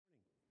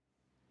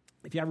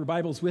If you have your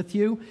Bibles with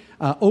you,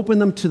 open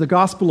them to the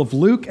Gospel of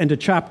Luke and to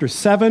chapter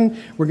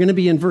 7. We're going to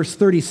be in verse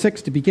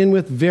 36 to begin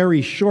with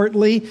very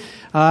shortly.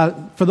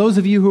 For those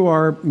of you who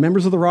are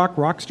members of the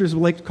Rocksters,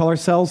 we like to call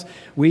ourselves,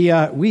 we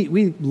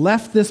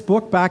left this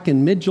book back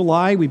in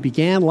mid-July. We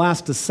began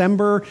last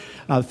December,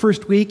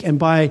 first week, and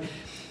by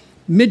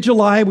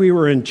mid-July we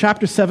were in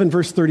chapter 7,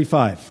 verse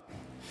 35.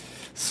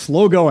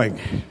 Slow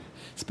going.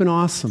 It's been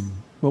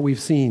awesome what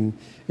we've seen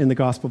in the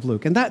Gospel of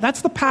Luke. And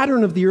that's the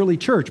pattern of the early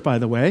church, by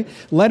the way.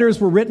 Letters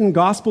were written,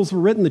 Gospels were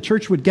written, the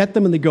church would get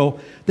them and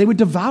they would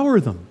devour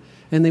them,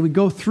 and they would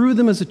go through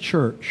them as a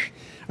church.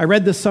 I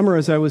read this summer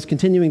as I was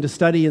continuing to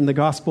study in the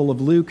Gospel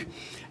of Luke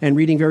and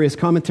reading various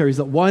commentaries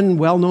that one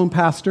well-known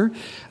pastor,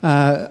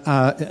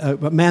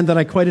 a man that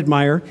I quite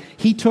admire,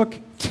 he took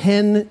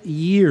 10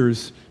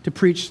 years to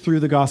preach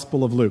through the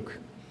Gospel of Luke.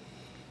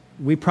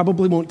 We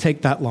probably won't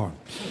take that long.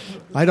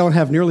 I don't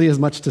have nearly as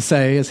much to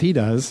say as he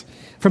does.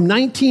 From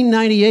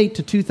 1998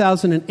 to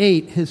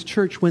 2008, his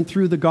church went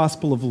through the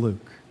Gospel of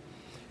Luke.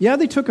 Yeah,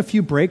 they took a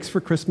few breaks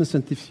for Christmas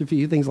and a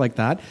few things like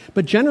that,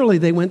 but generally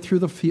they went through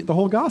the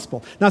whole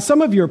Gospel. Now,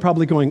 some of you are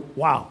probably going,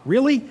 wow,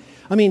 really?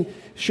 I mean,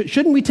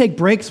 shouldn't we take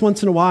breaks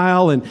once in a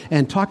while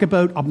and talk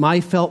about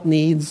my felt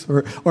needs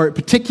or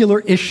particular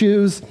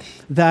issues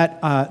that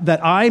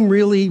I'm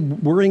really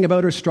worrying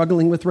about or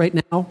struggling with right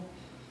now?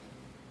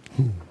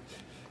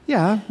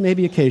 Yeah,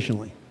 maybe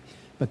occasionally.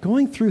 But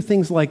going through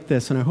things like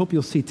this, and I hope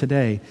you'll see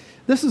today,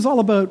 this is all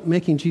about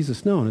making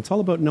Jesus known. It's all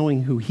about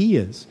knowing who he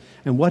is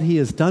and what he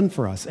has done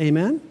for us.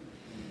 Amen?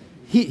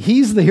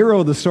 He's the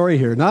hero of the story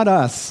here, not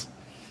us.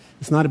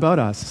 It's not about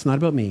us. It's not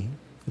about me.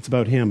 It's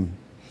about him.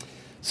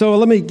 So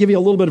let me give you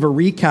a little bit of a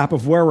recap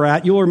of where we're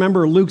at. You'll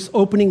remember Luke's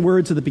opening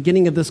words at the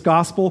beginning of this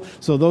gospel.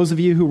 So those of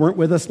you who weren't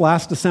with us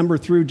last December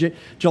through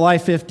July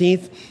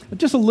 15th,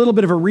 just a little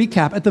bit of a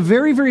recap. At the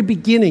very, very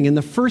beginning, in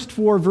the first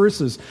 4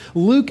 verses,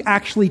 Luke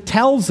actually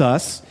tells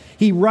us,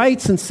 he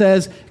writes and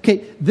says,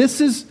 okay, this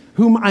is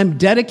whom I'm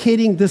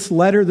dedicating this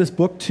letter, this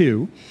book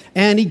to,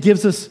 and he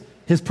gives us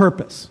his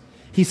purpose.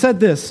 He said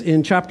this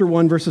in chapter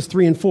 1, verses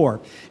 3 and 4.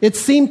 It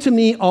seemed to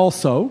me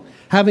also,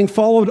 having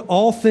followed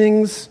all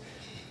things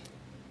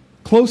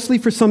closely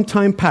for some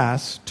time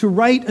past, to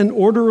write an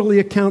orderly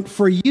account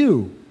for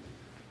you,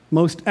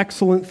 most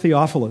excellent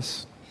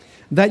Theophilus,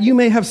 that you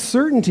may have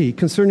certainty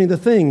concerning the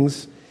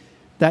things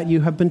that you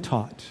have been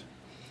taught.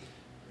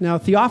 Now,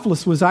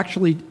 Theophilus was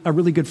actually a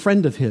really good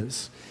friend of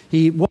his.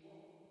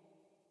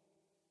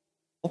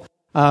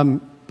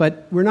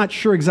 But we're not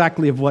sure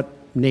exactly of what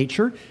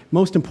nature.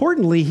 Most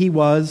importantly, he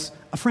was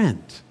a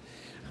friend.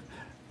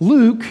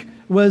 Luke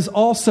was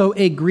also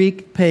a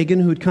Greek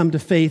pagan who had come to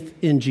faith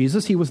in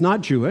Jesus. He was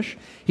not Jewish.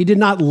 He did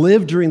not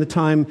live during the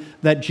time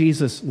that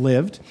Jesus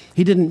lived.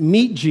 He didn't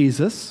meet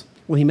Jesus.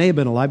 Well, he may have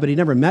been alive, but he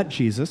never met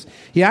Jesus.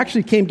 He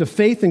actually came to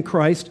faith in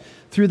Christ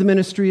through the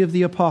ministry of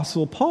the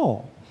Apostle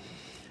Paul.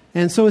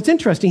 And so it's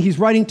interesting. He's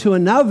writing to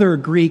another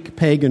Greek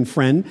pagan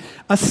friend,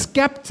 a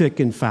skeptic,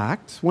 in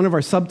fact. One of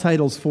our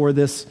subtitles for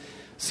this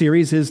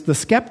series is The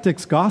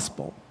Skeptic's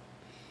Gospel.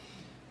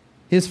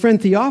 His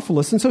friend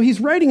Theophilus. And so he's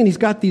writing and he's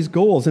got these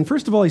goals. And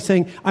first of all, he's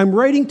saying, I'm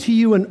writing to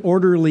you an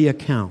orderly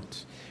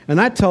account. And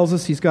that tells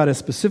us he's got a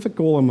specific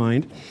goal in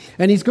mind.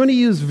 And he's going to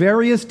use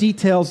various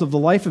details of the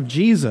life of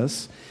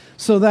Jesus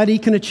so that he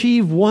can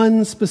achieve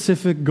one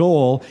specific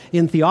goal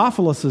in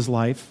Theophilus'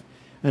 life.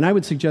 And I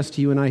would suggest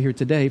to you and I here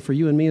today, for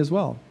you and me as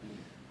well.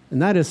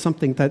 And that is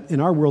something that in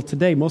our world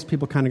today, most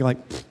people kind of go like,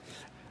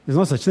 there's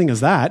no such thing as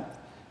that.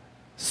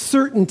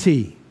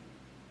 Certainty.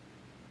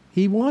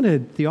 He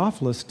wanted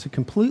Theophilus to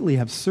completely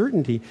have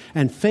certainty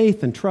and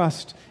faith and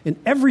trust in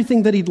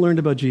everything that he'd learned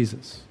about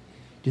Jesus.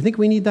 Do you think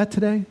we need that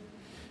today?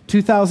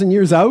 2,000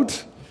 years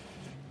out?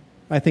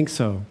 I think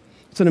so.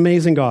 It's an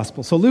amazing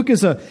gospel. So Luke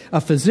is a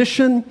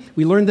physician.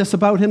 We learned this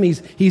about him.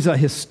 He's a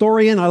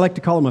historian. I like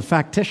to call him a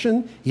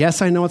factitious.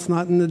 Yes, I know it's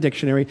not in the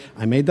dictionary.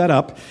 I made that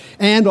up.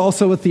 And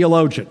also a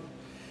theologian.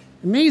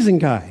 Amazing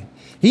guy.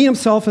 He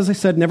himself, as I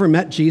said, never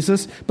met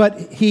Jesus, but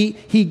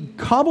he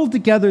cobbled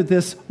together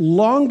this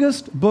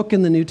longest book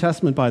in the New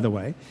Testament, by the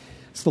way.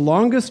 It's the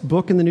longest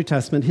book in the New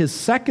Testament. His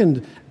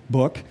second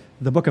book,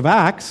 the book of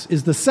Acts,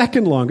 is the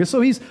second longest,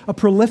 so he's a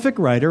prolific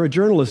writer, a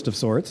journalist of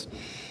sorts.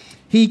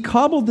 He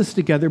cobbled this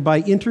together by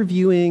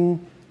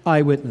interviewing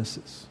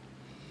eyewitnesses.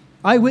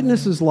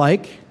 Eyewitnesses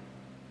like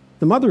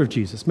the mother of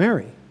Jesus,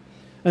 Mary,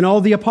 and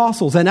all the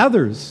apostles and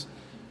others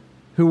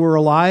who were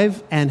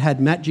alive and had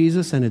met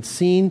Jesus and had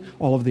seen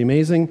all of the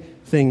amazing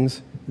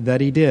things that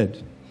he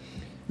did.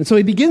 And so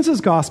he begins his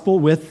gospel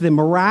with the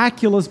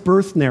miraculous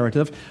birth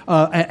narrative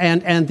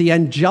and the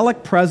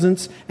angelic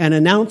presence and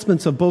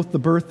announcements of both the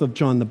birth of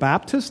John the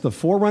Baptist, the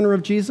forerunner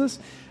of Jesus,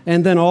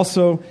 and then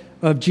also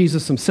of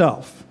Jesus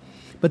himself.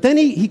 But then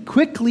he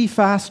quickly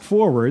fast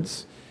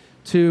forwards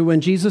to when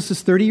Jesus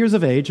is 30 years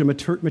of age, a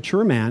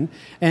mature man,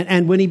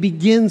 and when he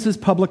begins his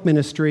public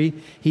ministry,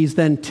 he's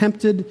then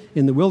tempted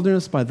in the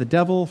wilderness by the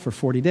devil for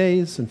 40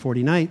 days and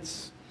 40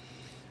 nights.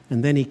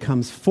 And then he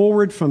comes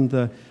forward from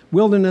the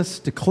wilderness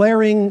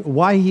declaring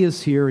why he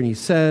is here, and he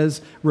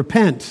says,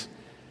 repent,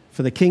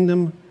 for the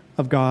kingdom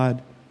of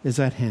God is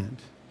at hand.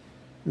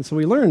 And so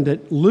we learned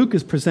that Luke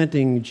is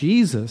presenting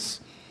Jesus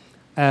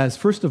as,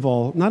 first of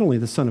all, not only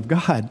the Son of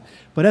God,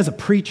 but as a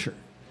preacher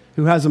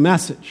who has a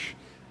message.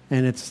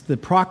 And it's the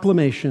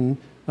proclamation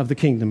of the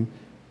kingdom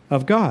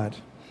of God.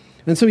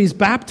 And so he's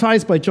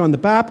baptized by John the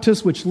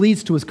Baptist, which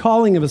leads to his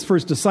calling of his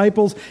first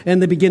disciples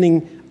and the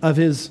beginning of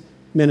his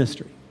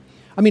ministry.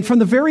 I mean, from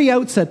the very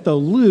outset, though,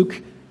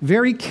 Luke,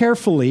 very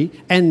carefully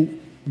and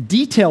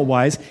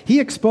detail-wise, he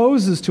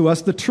exposes to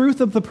us the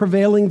truth of the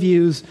prevailing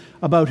views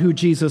about who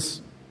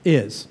Jesus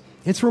is.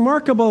 It's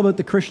remarkable about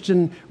the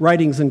Christian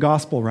writings and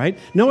gospel, right?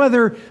 No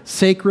other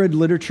sacred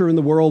literature in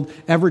the world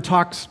ever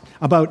talks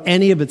about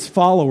any of its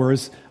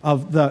followers,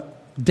 of the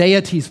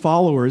deity's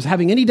followers,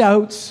 having any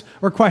doubts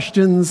or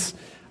questions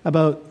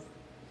about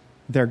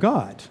their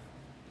God.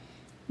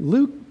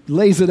 Luke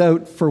lays it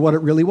out for what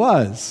it really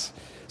was.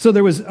 So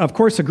there was, of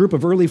course, a group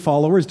of early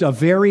followers, a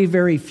very,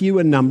 very few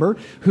in number,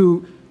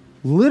 who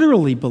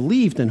literally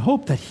believed and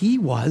hoped that he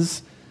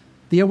was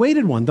the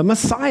awaited one, the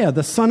Messiah,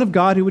 the Son of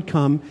God who would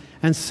come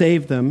and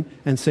save them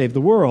and save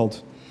the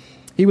world.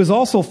 He was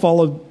also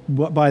followed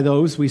by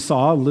those we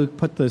saw, Luke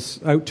put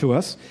this out to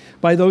us,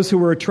 by those who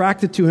were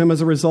attracted to him as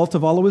a result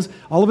of all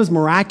of his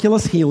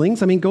miraculous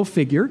healings. I mean, go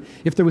figure.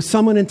 If there was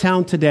someone in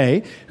town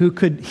today who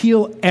could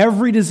heal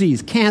every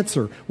disease,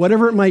 cancer,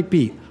 whatever it might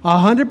be,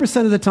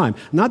 100% of the time,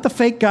 not the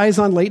fake guys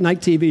on late night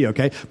TV,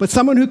 okay, but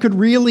someone who could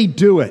really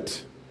do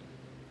it,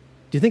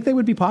 do you think they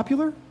would be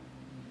popular?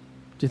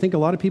 Do you think a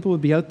lot of people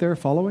would be out there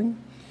following?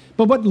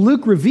 But what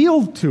Luke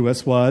revealed to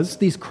us was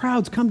these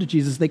crowds come to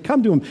Jesus. They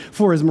come to him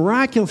for his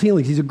miraculous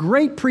healings. He's a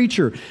great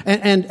preacher.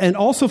 And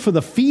also for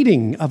the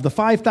feeding of the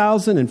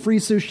 5,000 and free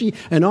sushi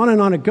and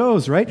on it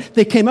goes, right?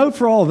 They came out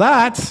for all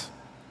that.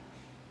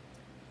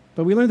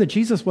 But we learned that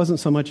Jesus wasn't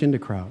so much into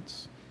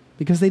crowds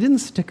because they didn't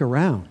stick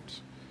around.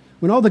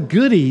 When all the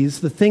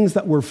goodies, the things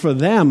that were for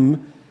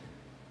them,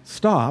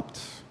 stopped,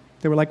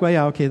 they were like, well,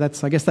 yeah, okay,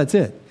 I guess that's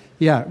it.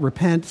 Yeah,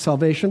 repent,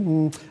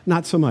 salvation,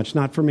 not so much,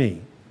 not for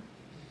me.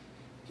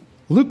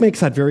 Luke makes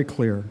that very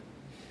clear.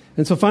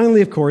 And so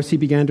finally, of course, he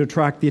began to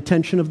attract the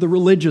attention of the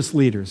religious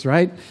leaders,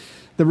 right?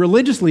 The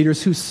religious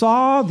leaders who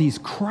saw these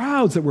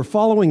crowds that were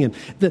following him,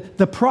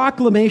 the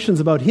proclamations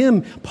about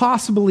him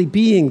possibly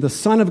being the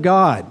Son of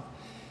God.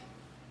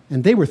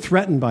 And they were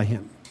threatened by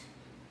him.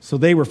 So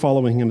they were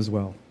following him as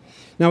well.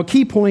 Now, a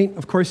key point,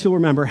 of course, you'll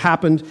remember,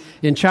 happened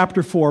in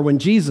chapter 4 when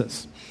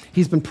Jesus,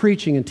 he's been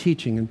preaching and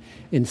teaching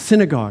in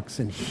synagogues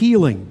and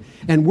healing.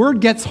 And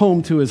word gets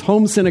home to his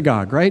home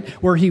synagogue, right,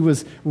 where he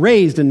was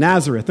raised in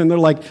Nazareth. And they're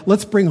like,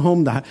 let's bring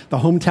home the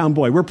hometown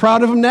boy. We're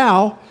proud of him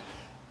now.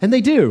 And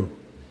they do.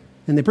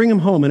 And they bring him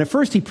home. And at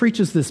first he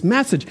preaches this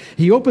message.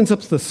 He opens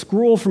up the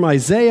scroll from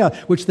Isaiah,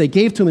 which they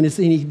gave to him, and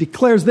he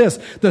declares this: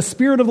 the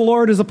Spirit of the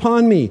Lord is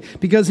upon me,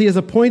 because he has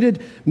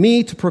appointed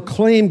me to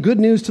proclaim good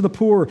news to the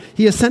poor.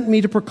 He has sent me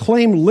to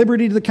proclaim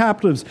liberty to the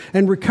captives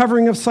and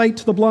recovering of sight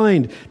to the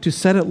blind, to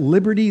set at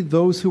liberty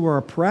those who are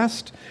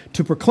oppressed,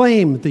 to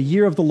proclaim the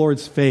year of the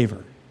Lord's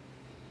favor.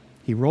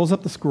 He rolls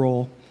up the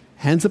scroll,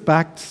 hands it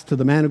back to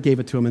the man who gave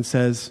it to him, and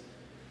says,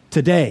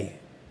 today,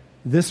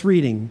 this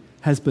reading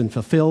has been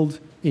fulfilled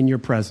in your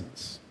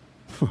presence.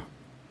 You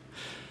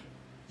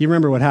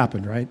remember what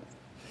happened, right?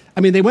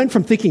 I mean, they went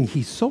from thinking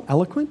he's so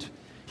eloquent,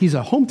 he's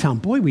a hometown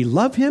boy, we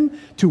love him,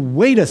 to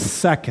wait a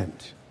second.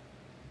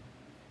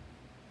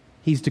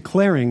 He's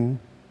declaring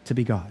to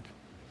be God.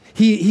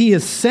 He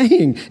is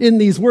saying in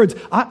these words,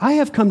 I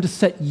have come to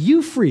set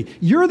you free.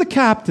 You're the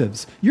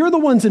captives. You're the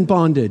ones in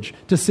bondage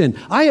to sin.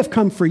 I have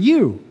come for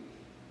you.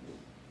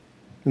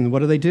 And what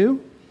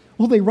do?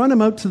 Well, they run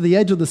him out to the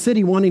edge of the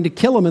city wanting to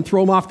kill him and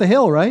throw him off the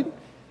hill, right?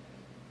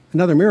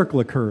 Another miracle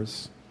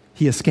occurs.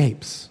 He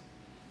escapes,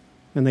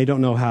 and they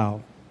don't know how.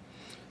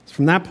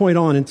 From that point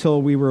on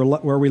until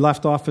where we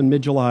left off in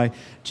mid-July,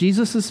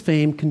 Jesus'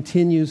 fame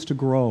continues to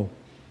grow.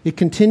 It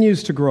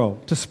continues to grow,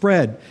 to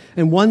spread,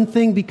 and one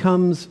thing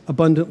becomes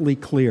abundantly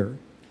clear.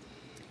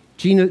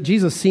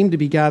 Jesus seemed to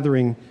be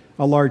gathering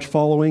a large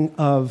following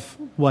of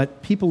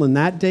what people in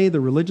that day,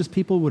 the religious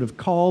people, would have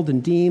called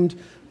and deemed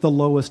the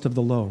lowest of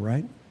the low,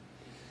 right?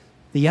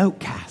 The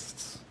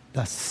outcasts,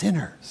 the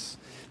sinners,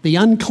 the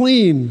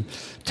unclean,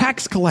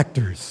 tax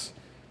collectors,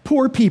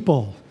 poor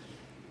people,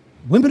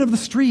 women of the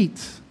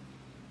street.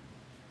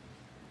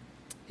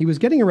 He was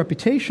getting a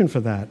reputation for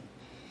that.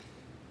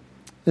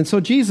 And so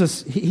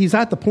Jesus, he's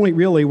at the point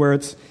really where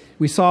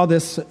we saw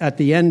this at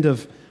the end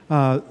of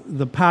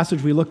the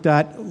passage we looked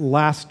at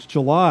last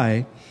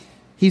July.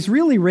 He's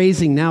really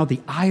raising now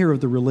the ire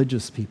of the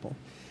religious people.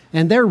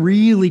 And they're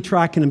really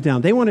tracking him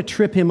down. They want to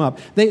trip him up.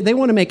 They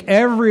want to make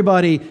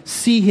everybody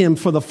see him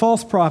for the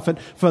false prophet,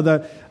 for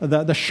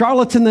the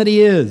charlatan that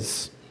he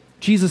is.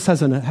 Jesus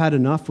hasn't had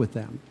enough with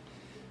them.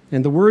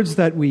 And the words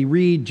that we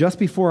read just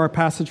before our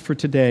passage for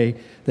today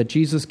that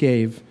Jesus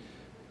gave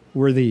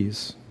were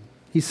these.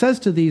 He says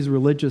to these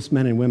religious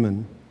men and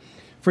women,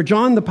 "For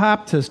John the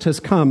Baptist has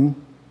come,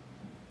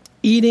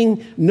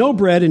 eating no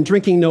bread and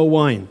drinking no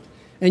wine.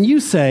 And you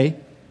say,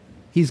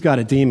 he's got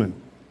a demon.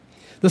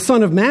 The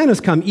Son of Man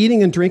has come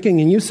eating and drinking,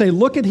 and you say,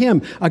 look at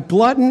him, a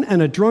glutton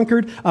and a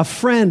drunkard, a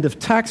friend of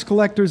tax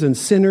collectors and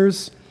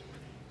sinners.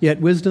 Yet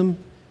wisdom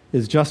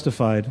is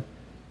justified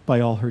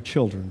by all her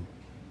children.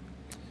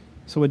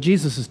 So what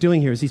Jesus is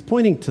doing here is he's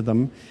pointing to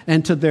them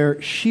and to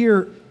their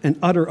sheer and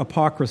utter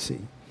hypocrisy.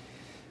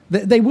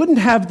 They wouldn't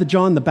have the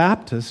John the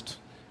Baptist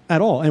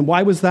at all. And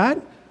why was that?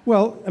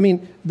 Well, I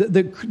mean,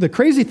 the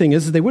crazy thing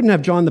is they wouldn't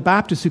have John the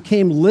Baptist, who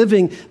came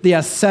living the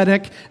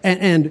ascetic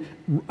and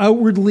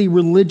outwardly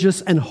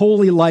religious and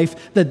holy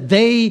life that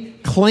they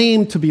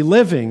claimed to be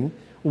living.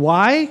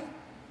 Why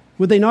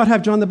would they not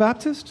have John the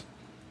Baptist?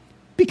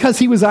 Because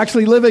he was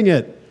actually living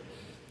it.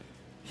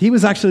 He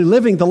was actually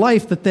living the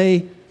life that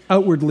they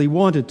outwardly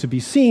wanted to be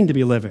seen to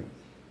be living,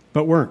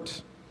 but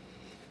weren't.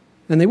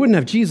 And they wouldn't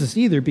have Jesus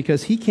either,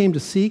 because he came to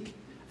seek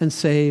and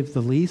save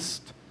the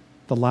least,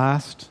 the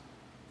last,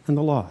 and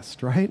the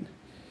lost, right?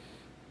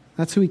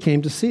 That's who he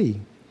came to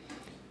see.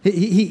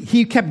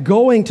 He kept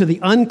going to the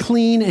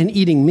unclean and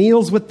eating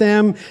meals with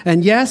them,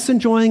 and yes,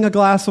 enjoying a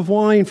glass of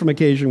wine from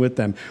occasion with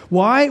them.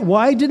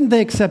 Why didn't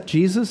they accept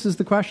Jesus is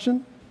the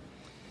question?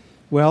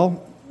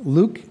 Well,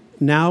 Luke,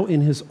 now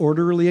in his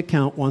orderly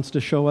account, wants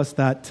to show us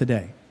that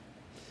today.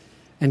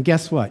 And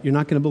guess what? You're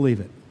not going to believe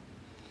it.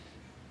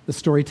 The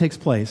story takes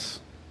place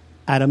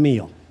at a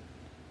meal.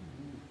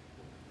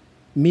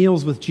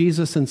 Meals with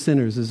Jesus and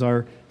sinners is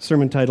our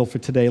sermon title for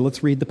today.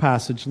 Let's read the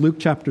passage. Luke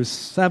chapter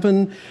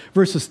 7,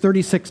 verses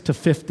 36 to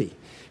 50.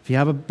 If you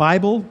have a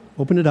Bible,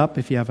 open it up.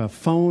 If you have a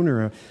phone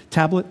or a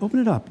tablet, open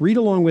it up. Read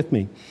along with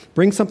me.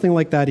 Bring something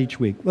like that each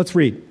week. Let's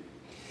read.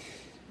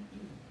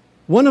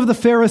 One of the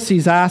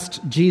Pharisees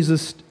asked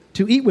Jesus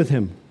to eat with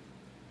him.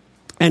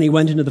 And he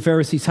went into the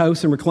Pharisee's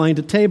house and reclined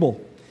at table.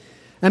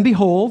 And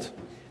behold,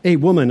 a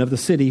woman of the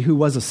city who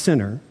was a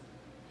sinner,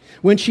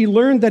 when she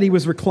learned that he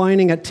was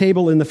reclining at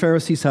table in the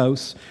Pharisee's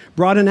house,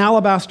 brought an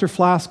alabaster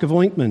flask of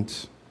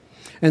ointment,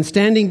 and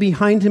standing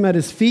behind him at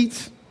his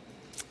feet,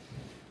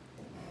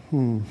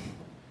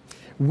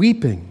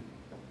 weeping,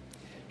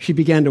 she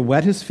began to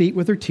wet his feet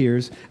with her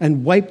tears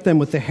and wiped them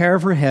with the hair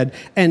of her head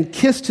and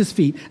kissed his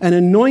feet and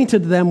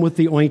anointed them with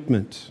the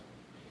ointment.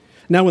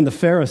 Now when the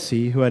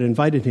Pharisee who had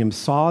invited him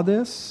saw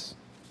this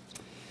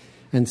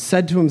and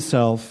said to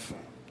himself,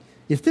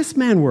 if this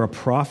man were a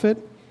prophet,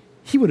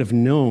 he would have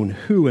known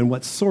who and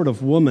what sort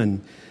of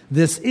woman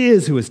this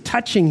is who is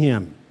touching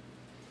him,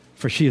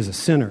 for she is a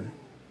sinner.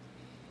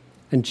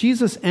 And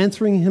Jesus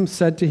answering him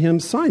said to him,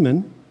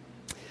 Simon,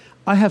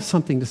 I have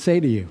something to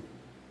say to you.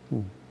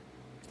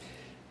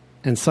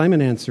 And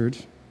Simon answered,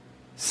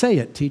 say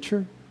it,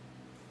 teacher.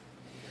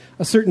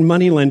 A certain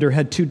moneylender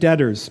had 2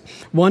 debtors.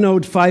 One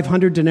owed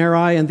 500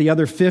 denarii and the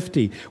other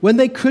 50. When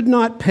they could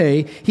not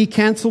pay, he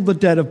canceled the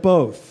debt of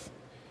both.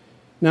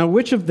 Now,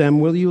 which of them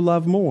will you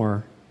love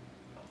more?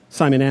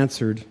 Simon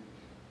answered,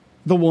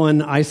 the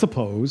one, I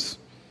suppose,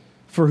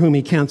 for whom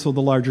he canceled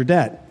the larger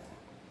debt.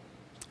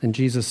 And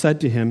Jesus said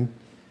to him,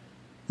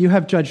 you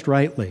have judged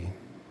rightly.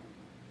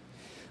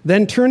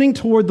 Then turning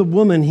toward the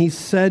woman, he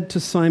said to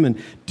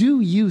Simon, do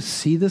you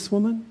see this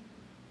woman?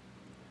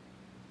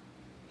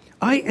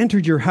 I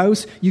entered your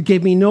house, you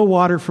gave me no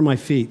water for my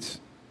feet,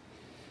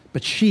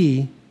 but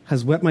she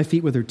has wet my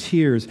feet with her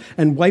tears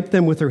and wiped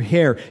them with her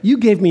hair. You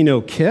gave me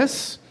no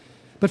kiss,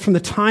 but from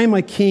the time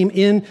I came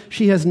in,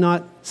 she has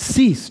not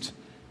ceased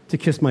to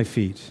kiss my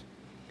feet.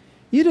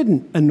 You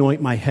didn't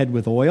anoint my head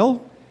with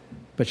oil,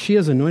 but she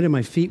has anointed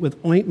my feet with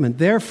ointment.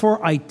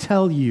 Therefore, I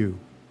tell you,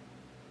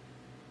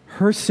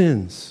 her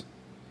sins,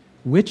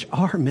 which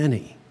are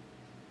many,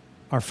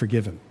 are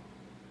forgiven,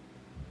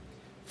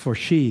 for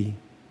she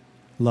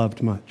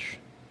loved much.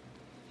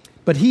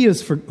 But he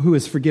who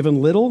is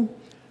forgiven little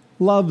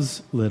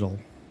loves little.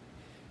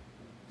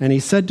 And he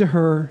said to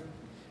her,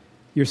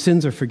 your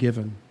sins are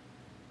forgiven.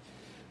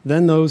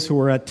 Then those who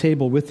were at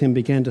table with him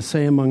began to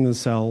say among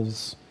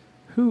themselves,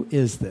 who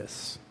is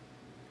this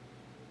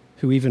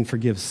who even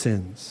forgives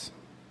sins?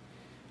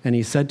 And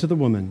he said to the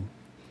woman,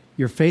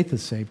 your faith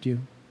has saved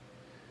you.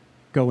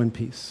 Go in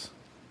peace.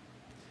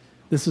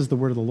 This is the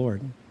word of the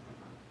Lord.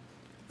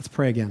 Let's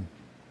pray again.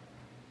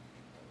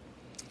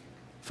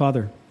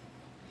 Father,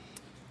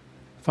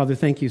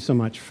 thank you so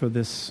much for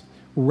this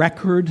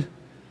record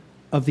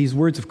of these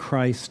words of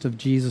Christ, of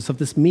Jesus, of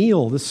this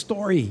meal, this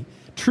story,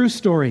 true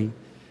story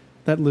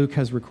that Luke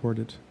has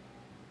recorded.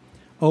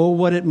 Oh,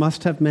 what it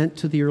must have meant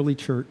to the early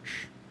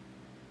church.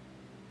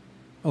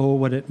 Oh,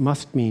 what it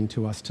must mean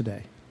to us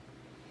today.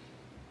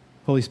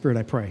 Holy Spirit,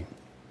 I pray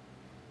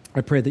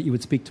that you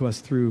would speak to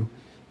us through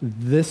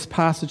this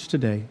passage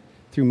today,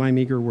 through my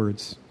meager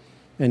words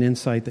and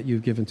insight that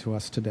you've given to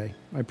us today.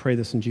 I pray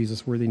this in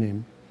Jesus' worthy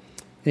name.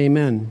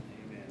 Amen.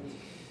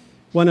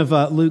 One of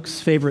Luke's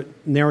favorite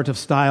narrative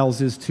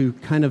styles is to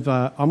kind of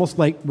almost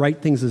like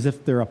write things as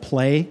if they're a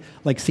play,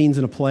 like scenes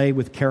in a play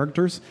with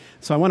characters.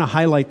 So I want to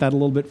highlight that a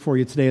little bit for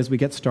you today as we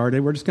get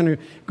started. We're just going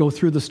to go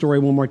through the story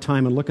one more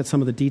time and look at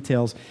some of the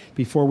details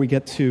before we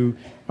get to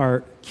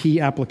our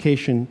key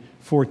application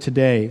for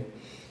today.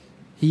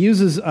 He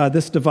uses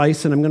this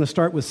device, and I'm going to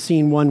start with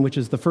scene 1, which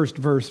is the first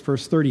verse,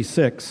 verse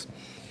 36.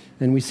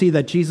 And we see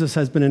that Jesus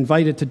has been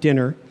invited to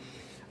dinner.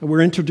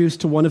 We're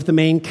introduced to one of the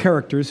main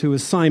characters, who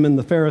is Simon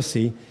the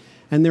Pharisee,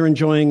 and they're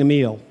enjoying a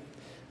meal.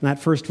 And that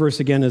first verse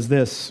again is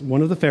this: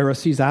 one of the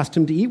Pharisees asked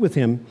him to eat with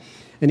him,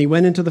 and he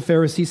went into the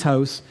Pharisee's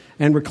house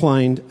and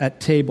reclined at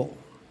table.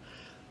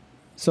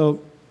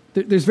 So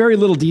there's very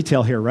little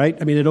detail here, right?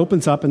 I mean, it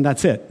opens up and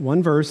that's it.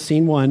 One verse,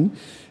 scene one,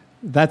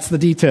 that's the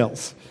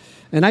details.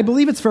 And I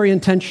believe it's very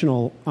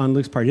intentional on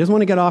Luke's part. He doesn't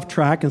want to get off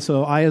track, and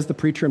so I, as the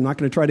preacher, am not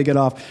going to try to get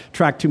off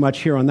track too much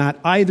here on that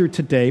either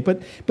today.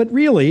 But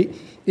really,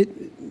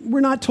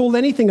 we're not told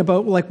anything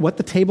about like what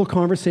the table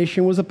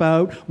conversation was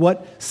about,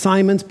 what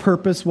Simon's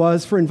purpose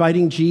was for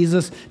inviting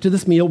Jesus to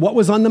this meal, what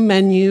was on the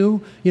menu,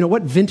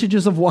 what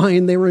vintages of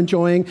wine they were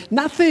enjoying.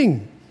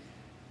 Nothing.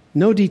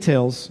 No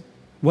details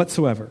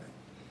whatsoever.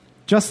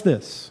 Just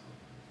this: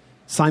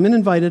 Simon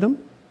invited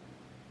him.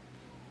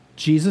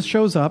 Jesus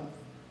shows up,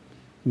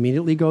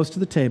 immediately goes to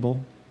the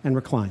table, and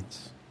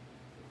reclines.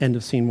 End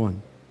of scene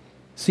one.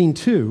 Scene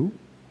two: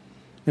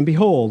 and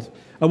behold,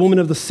 a woman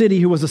of the city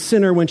who was a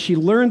sinner, when she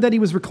learned that he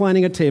was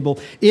reclining at table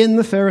in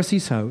the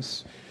Pharisee's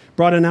house,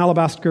 brought an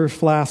alabaster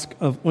flask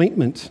of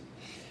ointment,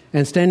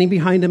 and standing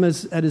behind him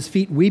at his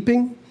feet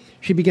weeping,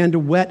 she began to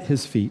wet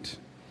his feet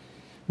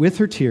with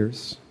her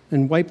tears,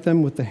 and wiped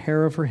them with the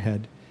hair of her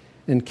head,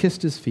 and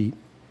kissed his feet,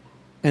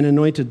 and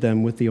anointed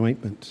them with the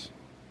ointment.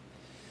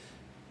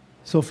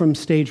 So from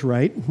stage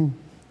right,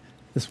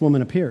 this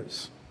woman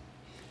appears.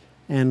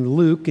 And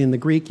Luke, in the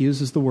Greek,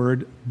 uses the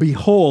word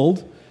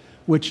behold,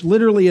 which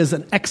literally is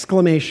an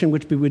exclamation,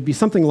 which would be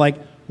something like,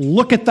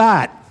 look at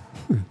that.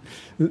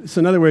 So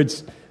in other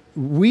words,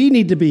 we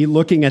need to be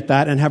looking at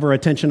that and have our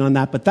attention on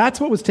that. But that's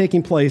what was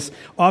taking place,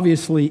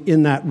 obviously,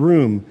 in that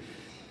room.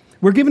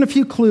 We're given a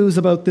few clues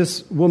about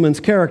this woman's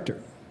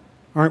character,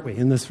 aren't we,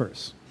 in this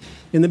verse?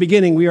 In the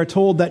beginning, we are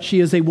told that she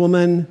is a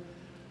woman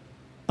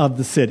of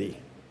the city,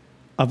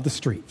 of the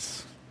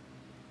streets.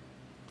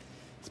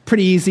 It's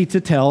pretty easy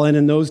to tell, and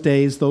in those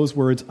days, those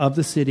words, of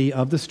the city,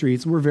 of the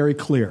streets, were very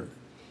clear.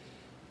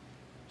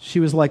 She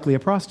was likely a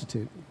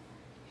prostitute.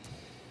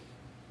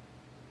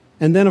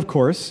 And then, of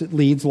course, it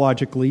leads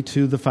logically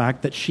to the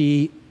fact that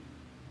she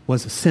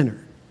was a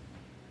sinner.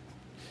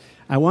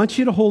 I want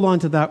you to hold on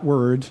to that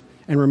word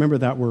and remember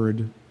that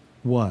word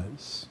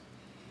was.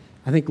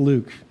 I think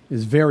Luke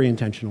is very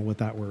intentional with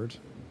that word.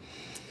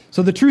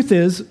 So the truth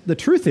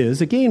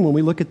is, again, when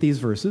we look at these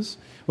verses,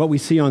 what we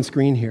see on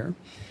screen here,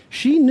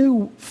 she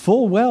knew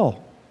full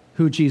well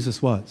who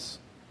Jesus was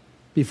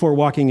before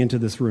walking into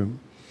this room.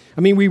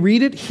 I mean, we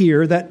read it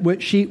here that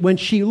when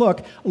she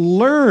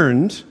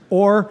learned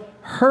or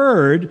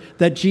heard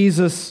that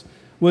Jesus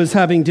was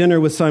having dinner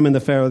with Simon the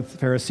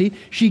Pharisee,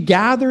 she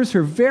gathers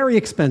her very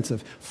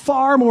expensive,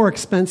 far more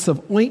expensive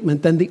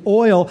ointment than the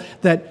oil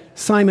that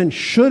Simon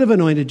should have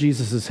anointed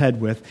Jesus' head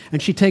with,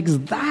 and she takes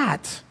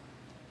that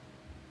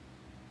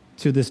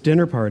to this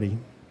dinner party,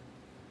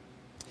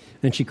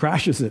 and she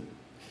crashes it.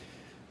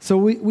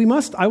 So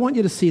I want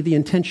you to see the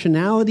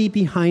intentionality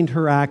behind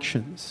her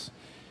actions.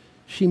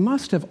 She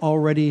must have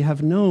already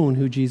have known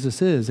who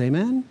Jesus is,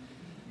 amen?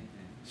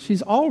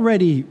 She's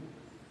already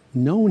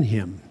known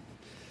him.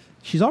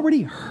 She's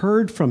already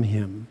heard from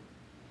him.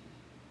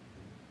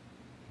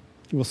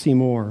 We'll see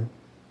more.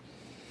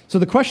 So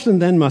the question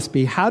then must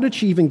be, how did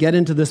she even get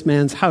into this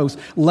man's house,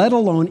 let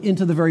alone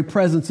into the very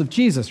presence of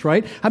Jesus,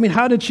 right? I mean,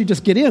 how did she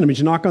just get in? I mean, did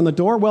she knock on the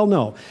door? Well,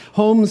 no.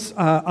 Homes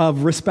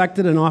of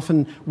respected and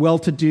often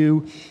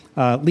well-to-do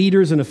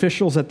leaders and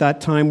officials at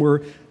that time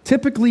were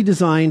typically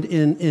designed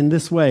in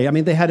this way. I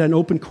mean, they had an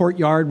open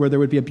courtyard where there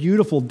would be a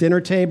beautiful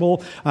dinner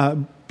table,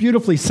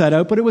 beautifully set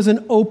out, but it was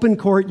an open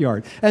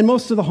courtyard. And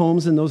most of the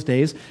homes in those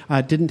days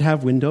didn't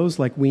have windows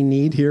like we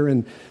need here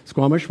in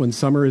Squamish when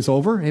summer is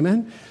over.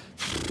 Amen?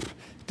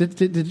 Did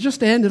it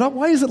just end?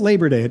 Why is it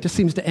Labor Day? It just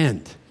seems to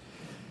end.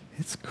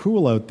 It's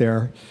cool out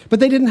there. But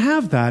they didn't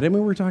have that. I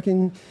mean, we're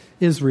talking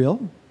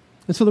Israel.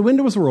 And so the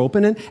windows were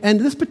open, and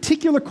this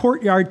particular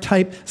courtyard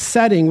type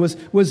setting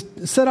was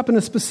set up in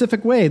a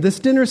specific way. This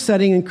dinner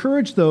setting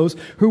encouraged those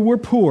who were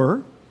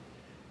poor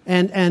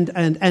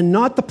and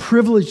not the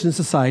privileged in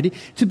society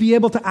to be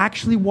able to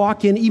actually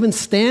walk in, even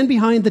stand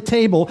behind the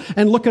table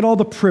and look at all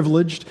the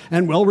privileged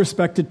and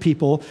well-respected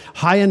people,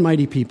 high and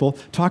mighty people,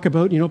 talk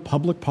about,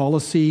 public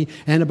policy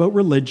and about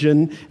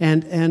religion,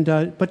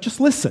 but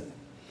just listen,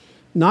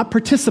 not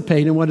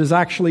participate in what is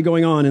actually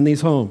going on in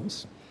these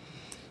homes.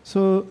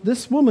 So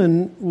this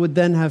woman would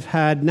then have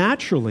had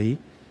naturally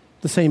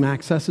the same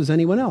access as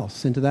anyone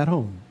else into that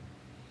home.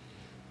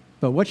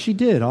 But what she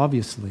did,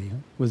 obviously,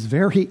 was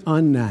very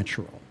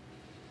unnatural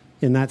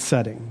in that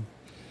setting.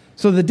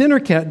 So the dinner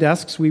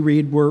desks, we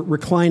read, were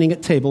reclining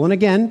at table. And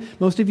again,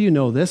 most of you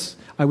know this,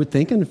 I would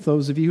think, and if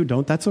those of you who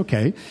don't, that's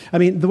okay. I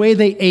mean, the way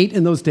they ate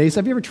in those days,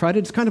 have you ever tried it?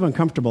 It's kind of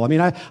uncomfortable. I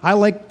mean, I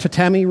like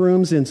tatami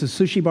rooms and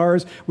sushi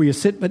bars where you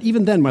sit, but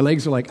even then my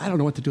legs are like, I don't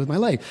know what to do with my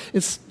leg.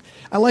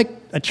 I like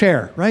a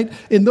chair, right?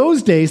 In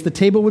those days, the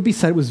table would be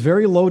set, it was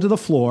very low to the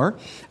floor,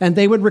 and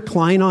they would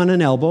recline on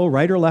an elbow,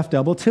 right or left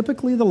elbow,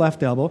 typically the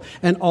left elbow,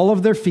 and all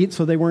of their feet,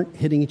 so they weren't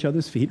hitting each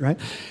other's feet, right?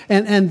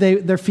 And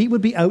their feet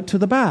would be out to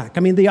the back.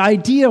 I mean, the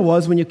idea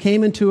was when you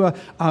came into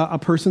a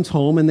person's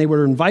home and they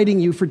were inviting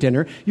you for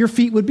dinner, your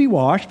feet would be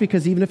washed,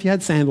 because even if you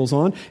had sandals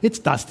on, it's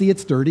dusty,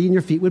 it's dirty, and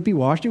your feet would be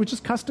washed. It was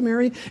just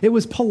customary. It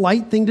was a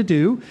polite thing to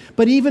do.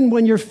 But even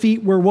when your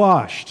feet were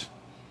washed,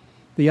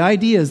 the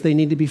idea is they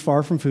need to be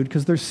far from food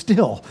because they're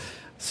still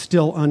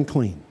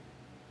unclean.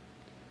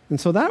 And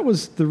so that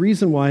was the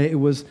reason why it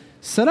was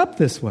set up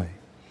this way.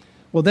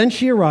 Well, then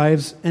she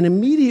arrives, and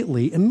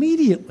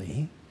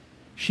immediately,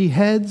 she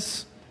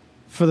heads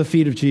for the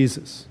feet of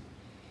Jesus.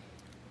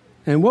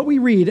 And what we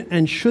read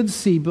and should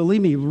see,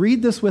 believe me,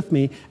 read this with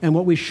me, and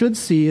what we should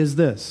see is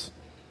this.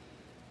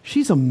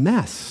 She's a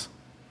mess.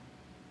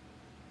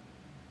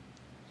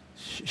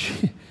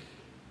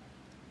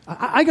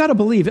 I got to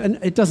believe, and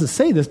it doesn't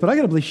say this, but I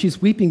got to believe she's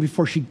weeping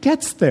before she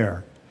gets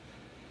there.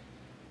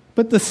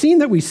 But the scene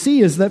that we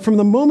see is that from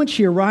the moment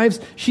she arrives,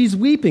 she's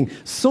weeping.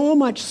 So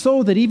much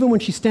so that even when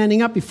she's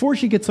standing up, before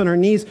she gets on her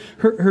knees,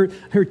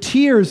 her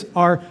tears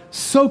are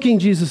soaking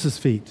Jesus'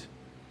 feet.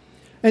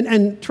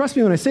 And trust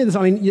me when I say this,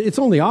 I mean, it's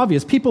only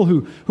obvious. People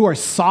who are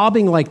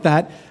sobbing like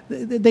that,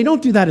 they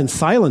don't do that in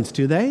silence,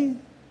 do they?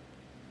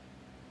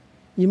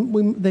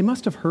 They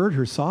must have heard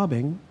her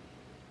sobbing.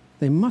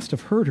 They must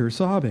have heard her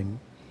sobbing.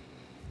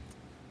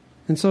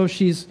 And so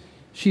she's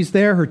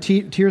there. Her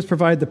tears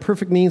provide the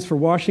perfect means for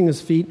washing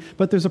his feet,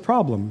 but there's a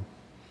problem.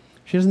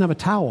 She doesn't have a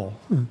towel,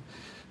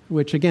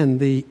 which, again,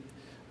 the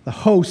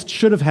host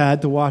should have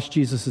had to wash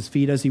Jesus'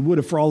 feet, as he would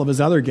have for all of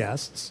his other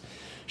guests.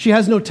 She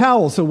has no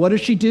towel, so what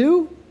does she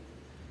do?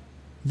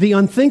 The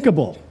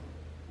unthinkable.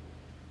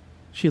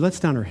 She lets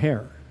down her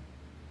hair,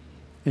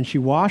 and she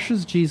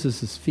washes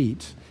Jesus'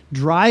 feet,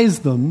 dries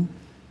them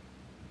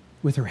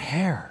with her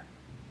hair.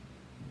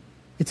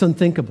 It's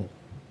unthinkable.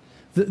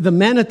 The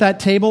men at that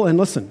table, and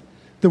listen,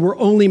 there were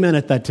only men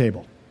at that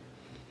table.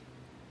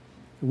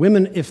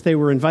 Women, if they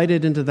were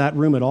invited into that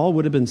room at all,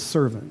 would have been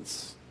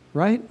servants,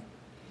 right?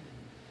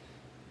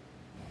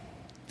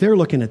 They're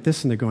looking at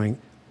this and they're going,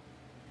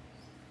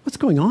 what's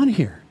going on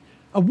here?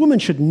 A woman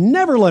should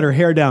never let her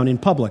hair down in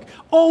public.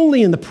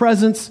 Only in the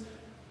presence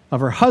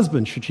of her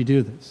husband should she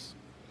do this.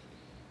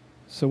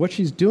 So what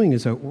she's doing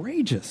is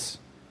outrageous.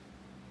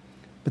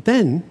 But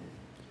then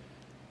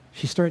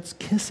she starts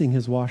kissing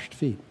his washed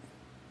feet.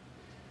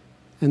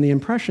 And the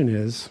impression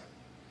is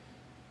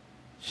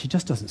she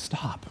just doesn't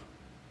stop.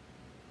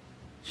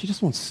 She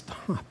just won't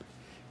stop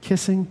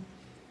kissing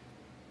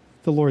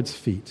the Lord's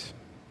feet.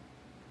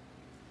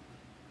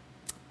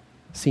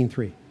 Scene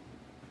 3.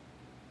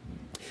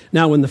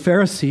 Now, when the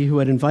Pharisee who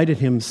had invited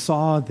him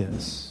saw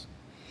this,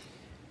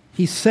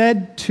 he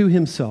said to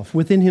himself,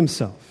 within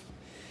himself,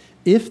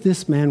 if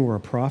this man were a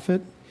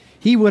prophet,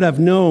 he would have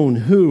known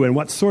who and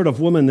what sort of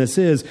woman this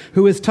is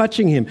who is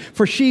touching him,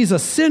 for she's a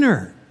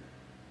sinner.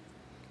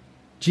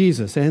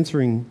 Jesus,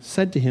 answering,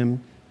 said to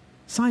him,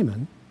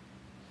 Simon,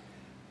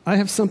 I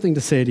have something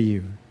to say to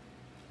you.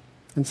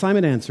 And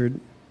Simon answered,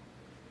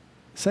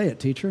 say it,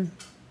 teacher.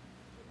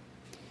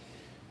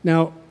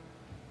 Now,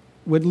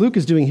 what Luke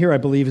is doing here, I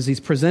believe, is he's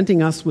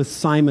presenting us with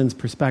Simon's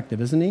perspective,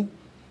 isn't he?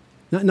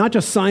 Not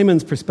just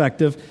Simon's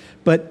perspective,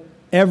 but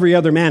every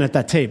other man at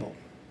that table.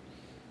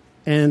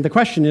 And the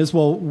question is,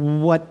 well,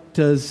 what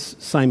does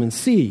Simon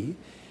see?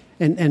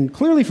 And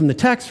clearly from the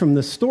text, from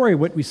the story,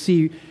 what we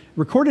see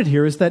recorded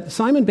here is that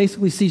Simon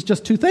basically sees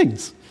just two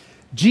things,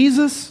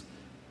 Jesus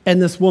and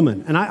this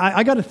woman. And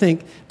I got to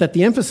think that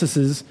the emphasis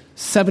is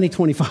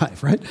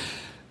 70-25, right?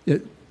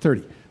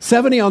 30.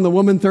 70 on the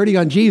woman, 30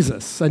 on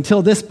Jesus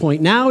until this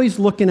point. Now he's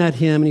looking at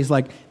him and he's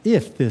like,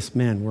 if this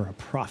man were a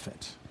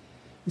prophet.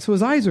 And so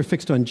his eyes are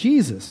fixed on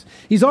Jesus.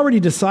 He's already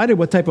decided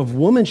what type of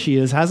woman she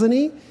is, hasn't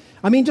he?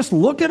 I mean, just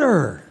look at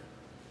her.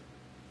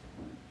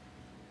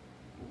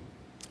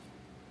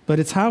 But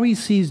it's how he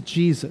sees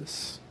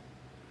Jesus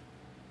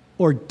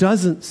or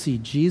doesn't see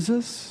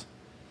Jesus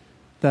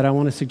that I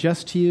want to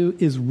suggest to you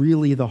is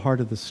really the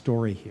heart of the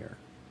story here.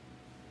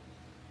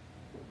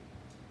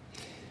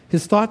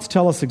 His thoughts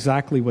tell us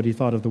exactly what he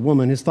thought of the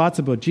woman. His thoughts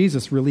about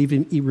Jesus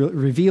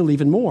reveal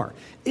even more.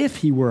 If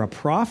he were a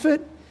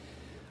prophet,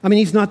 I mean,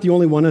 he's not the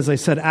only one, as I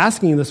said,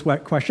 asking this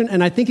question,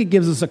 and I think it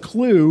gives us a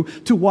clue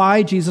to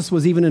why Jesus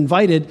was even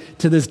invited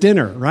to this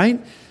dinner, right?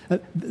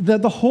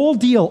 The whole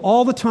deal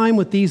all the time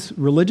with these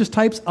religious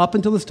types up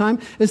until this time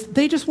is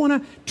they just want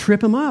to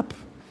trip him up.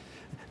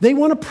 They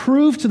want to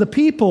prove to the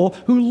people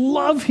who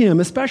love him,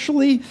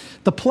 especially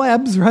the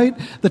plebs, right?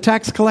 The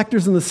tax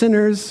collectors and the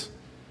sinners,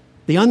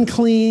 the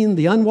unclean,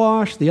 the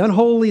unwashed, the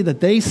unholy, that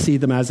they see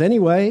them as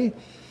anyway.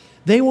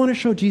 They want to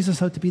show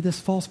Jesus out to be this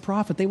false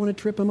prophet. They want to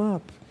trip him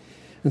up.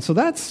 And so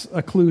that's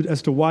a clue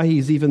as to why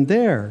he's even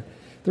there.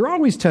 They're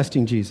always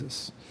testing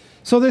Jesus.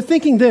 So they're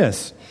thinking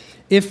this,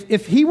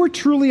 if he were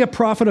truly a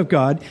prophet of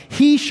God,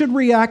 he should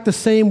react the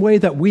same way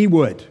that we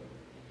would.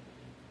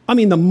 I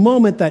mean, the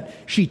moment that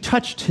she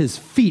touched his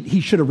feet,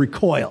 he should have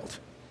recoiled.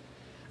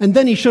 And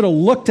then he should have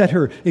looked at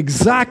her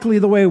exactly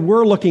the way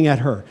we're looking at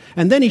her.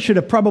 And then he should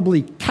have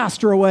probably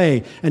cast her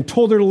away and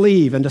told her to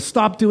leave and to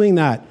stop doing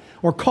that,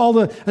 or called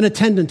an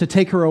attendant to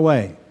take her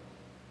away.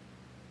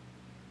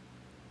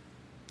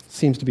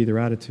 Seems to be their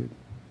attitude.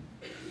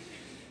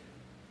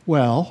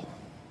 Well,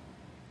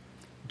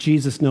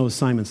 Jesus knows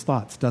Simon's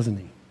thoughts, doesn't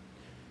he?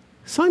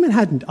 Simon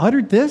hadn't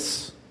uttered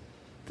this.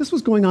 This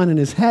was going on in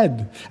his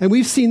head. And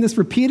we've seen this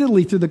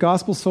repeatedly through the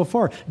Gospels so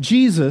far.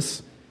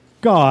 Jesus,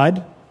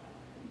 God,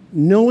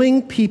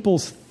 knowing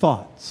people's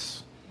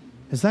thoughts.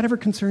 Has that ever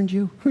concerned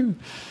you?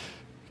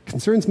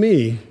 Concerns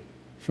me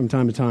from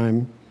time to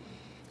time.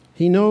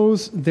 He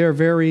knows their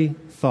very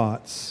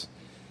thoughts.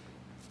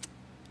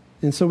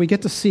 And so we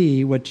get to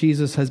see what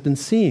Jesus has been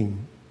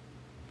seeing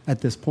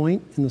at this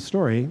point in the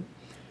story,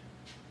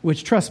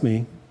 which, trust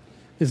me,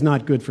 is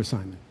not good for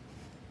Simon.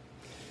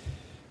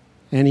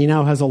 And he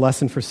now has a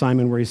lesson for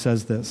Simon where he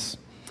says this.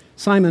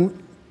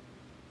 Simon,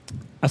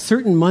 a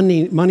certain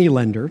money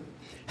lender,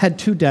 had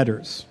 2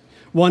 debtors.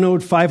 One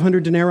owed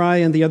 500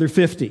 denarii and the other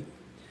 50.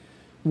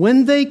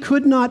 When they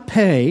could not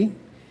pay,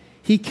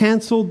 he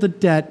canceled the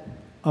debt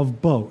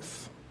of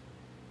both.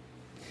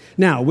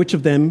 Now, which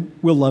of them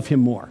will love him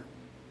more?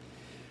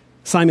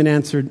 Simon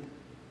answered,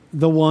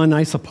 the one,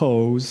 I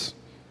suppose,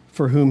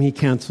 for whom he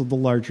canceled the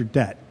larger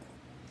debt.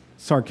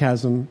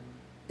 Sarcasm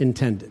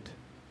intended.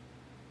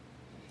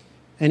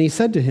 And he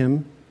said to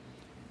him,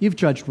 you've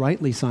judged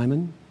rightly,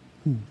 Simon.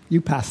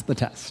 You passed the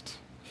test.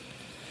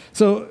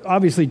 So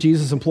obviously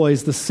Jesus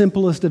employs the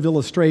simplest of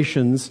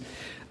illustrations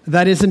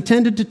that is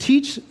intended to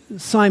teach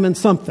Simon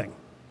something.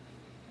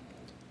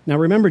 Now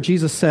remember,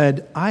 Jesus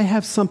said, I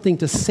have something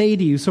to say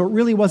to you. So it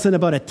really wasn't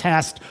about a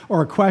test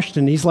or a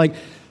question. He's like,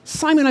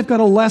 Simon, I've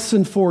got a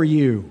lesson for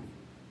you.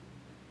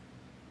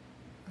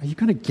 Are you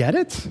going to get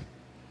it?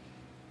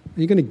 Are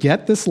you going to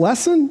get this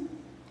lesson?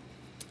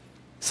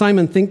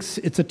 Simon thinks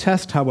it's a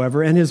test,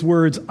 however, and his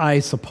words, I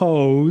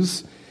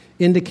suppose,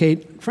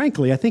 indicate,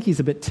 frankly, I think he's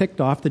a bit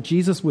ticked off that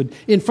Jesus would,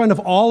 in front of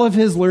all of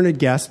his learned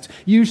guests,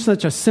 use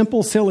such a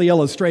simple, silly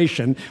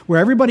illustration where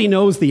everybody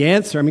knows the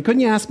answer. I mean,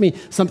 couldn't you ask me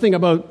something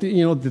about,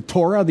 the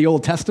Torah, the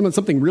Old Testament,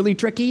 something really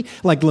tricky,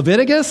 like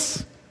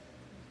Leviticus?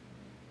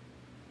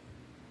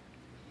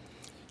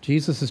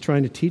 Jesus is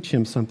trying to teach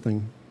him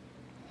something.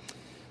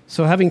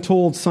 So having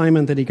told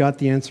Simon that he got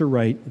the answer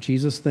right,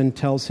 Jesus then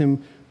tells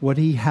him what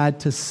he had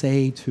to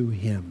say to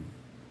him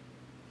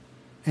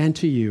and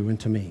to you and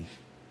to me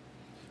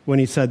when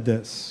he said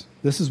this.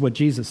 This is what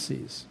Jesus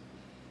sees.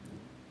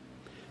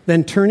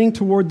 Then turning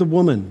toward the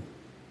woman,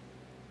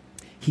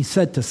 he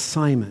said to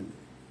Simon,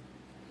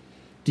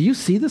 do you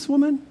see this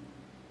woman?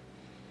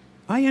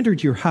 I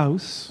entered your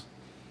house.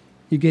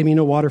 You gave me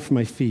no water for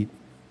my feet,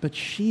 but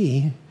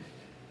she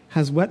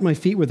has wet my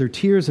feet with her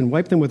tears and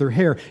wiped them with her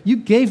hair. You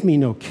gave me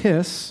no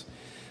kiss,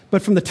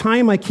 but from the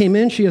time I came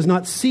in, she has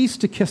not ceased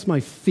to kiss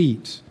my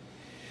feet.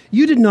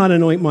 You did not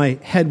anoint my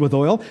head with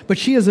oil, but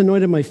she has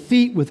anointed my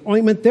feet with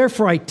ointment.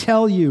 Therefore, I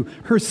tell you,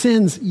 her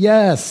sins,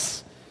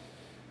 yes,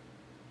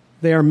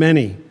 they are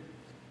many,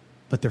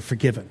 but they're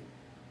forgiven.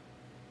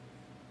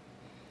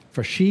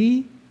 For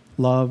she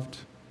loved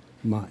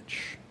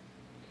much.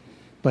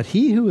 But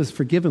he who is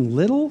forgiven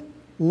little,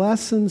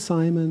 less than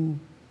Simon,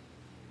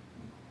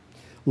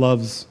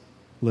 loves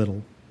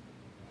little.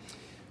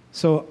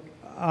 So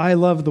I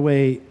love the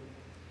way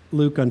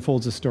Luke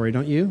unfolds the story,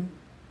 don't you?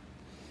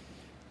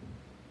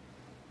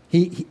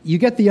 You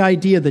get the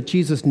idea that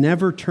Jesus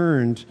never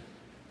turned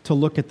to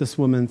look at this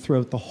woman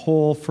throughout the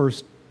whole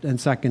first and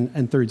second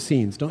and third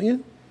scenes, don't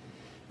you?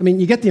 I mean,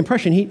 you get the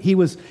impression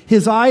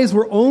his eyes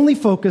were only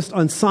focused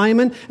on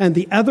Simon and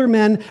the other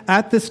men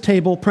at this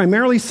table,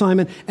 primarily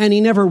Simon, and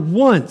he never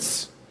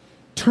once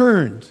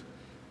turned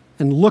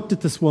and looked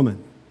at this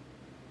woman.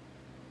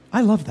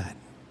 I love that,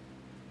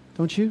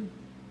 don't you?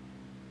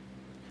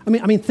 I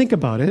mean, think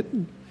about it.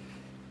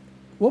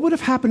 What would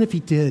have happened if he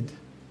did?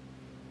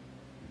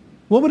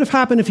 What would have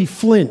happened if he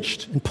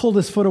flinched and pulled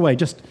his foot away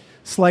just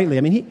slightly?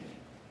 I mean,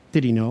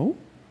 did he know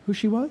who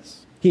she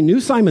was? He knew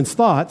Simon's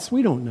thoughts.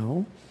 We don't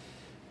know.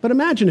 But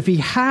imagine if he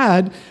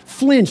had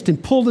flinched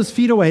and pulled his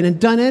feet away and had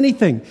done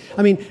anything.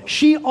 I mean,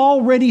 she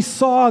already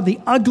saw the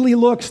ugly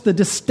looks, the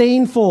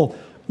disdainful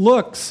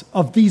looks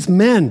of these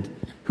men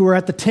who were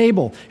at the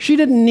table. She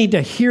didn't need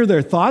to hear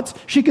their thoughts.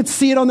 She could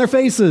see it on their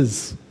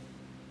faces.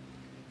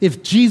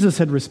 If Jesus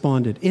had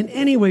responded in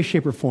any way,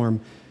 shape, or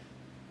form,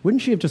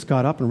 wouldn't she have just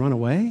got up and run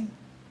away?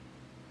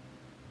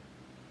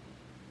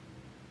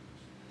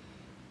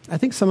 I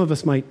think some of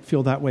us might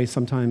feel that way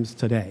sometimes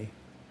today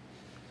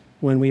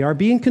when we are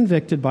being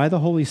convicted by the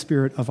Holy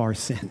Spirit of our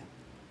sin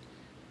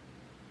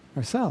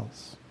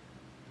ourselves.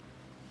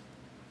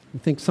 We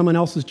think someone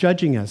else is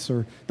judging us,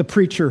 or the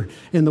preacher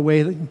in the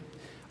way that,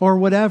 or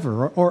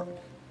whatever, or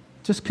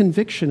just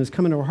conviction has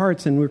come into our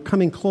hearts and we're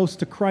coming close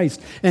to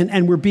Christ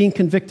and we're being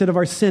convicted of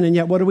our sin, and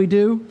yet what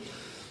do?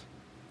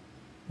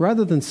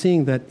 Rather than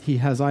seeing that he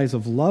has eyes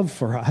of love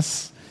for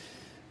us,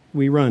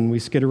 we run, we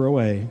skitter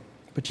away.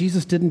 But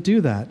Jesus didn't do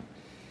that.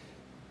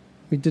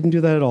 He didn't do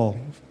that at all.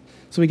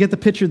 So we get the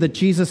picture that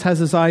Jesus has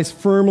his eyes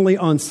firmly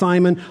on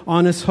Simon,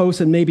 on his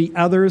host, and maybe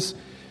others,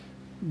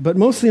 but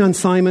mostly on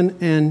Simon.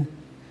 And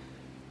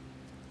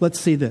let's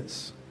see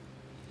this.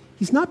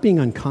 He's not being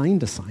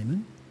unkind to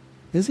Simon,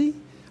 is he? I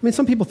mean,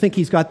 some people think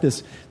he's got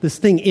this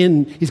thing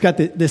in, he's got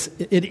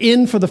it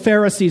in for the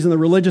Pharisees and the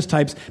religious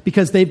types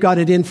because they've got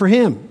it in for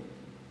him.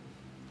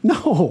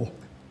 No.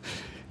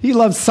 He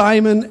loves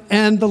Simon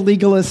and the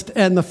legalist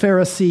and the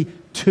Pharisee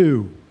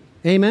too.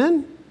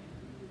 Amen?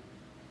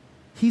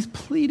 He's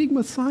pleading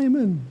with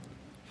Simon.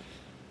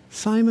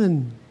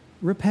 Simon,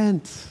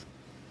 repent.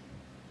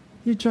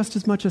 You're just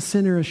as much a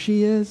sinner as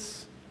she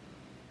is,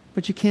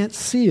 but you can't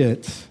see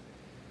it.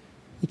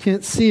 You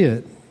can't see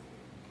it.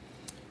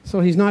 So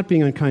he's not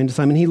being unkind to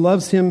Simon. He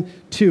loves him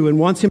too and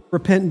wants him to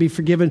repent and be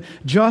forgiven,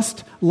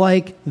 just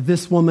like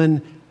this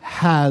woman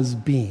has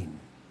been.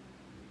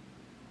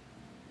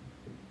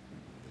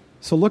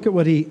 So look at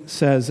what he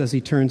says as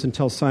he turns and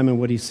tells Simon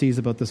what he sees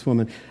about this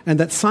woman. And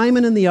that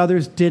Simon and the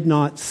others did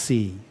not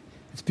see.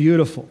 It's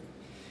beautiful.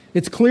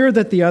 It's clear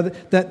that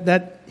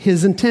that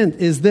his intent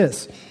is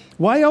this.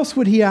 Why else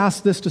would he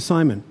ask this to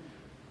Simon?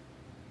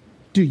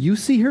 Do you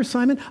see her,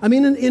 Simon? I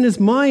mean, in his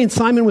mind,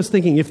 Simon was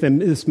thinking if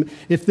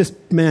this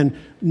man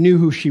knew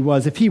who she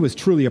was, if he was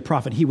truly a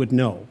prophet, he would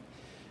know.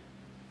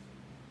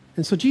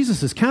 And so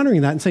Jesus is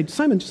countering that and saying,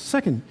 Simon, just a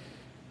second,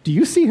 do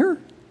you see her?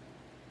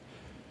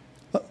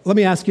 Let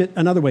me ask it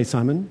another way,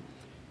 Simon.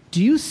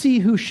 Do you see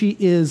who she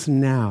is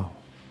now?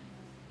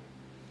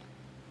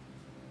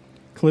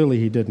 Clearly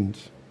he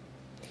didn't.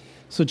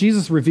 So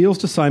Jesus reveals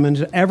to Simon,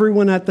 to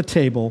everyone at the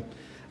table,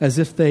 as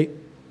if they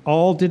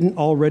all didn't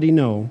already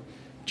know,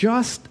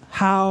 just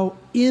how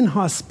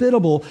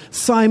inhospitable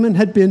Simon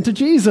had been to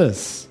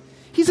Jesus.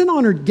 He's an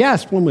honored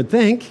guest, one would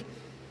think.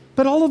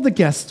 But all of the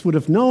guests would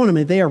have known. I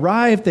mean, they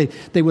arrived,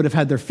 they would have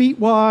had their feet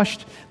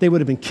washed, they would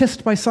have been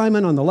kissed by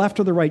Simon on the left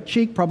or the right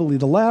cheek, probably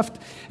the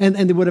left, and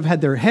they would have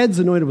had their heads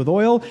anointed with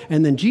oil,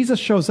 and then Jesus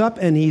shows up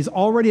and he's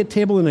already at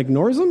table and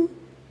ignores them?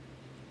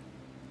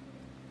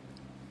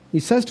 He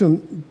says to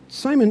him,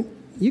 Simon,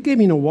 you gave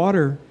me no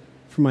water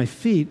for my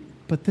feet,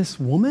 but this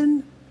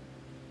woman,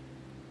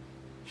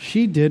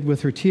 she did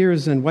with her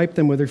tears and wiped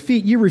them with her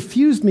feet. You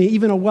refused me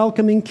even a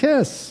welcoming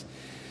kiss.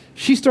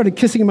 She started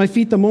kissing my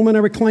feet the moment I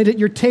reclined at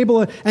your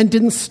table and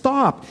didn't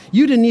stop.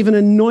 You didn't even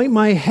anoint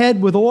my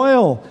head with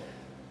oil,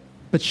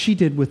 but she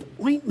did with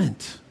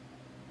ointment.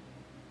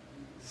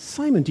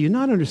 Simon, do you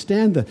not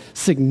understand the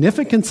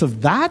significance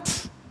of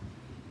that?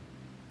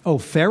 Oh,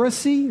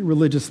 Pharisee,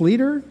 religious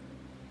leader.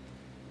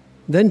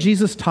 Then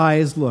Jesus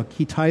ties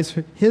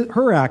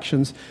her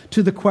actions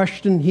to the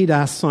question he'd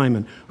asked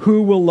Simon,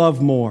 who will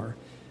love more?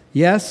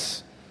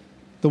 Yes,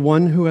 the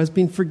one who has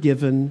been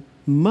forgiven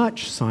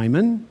much,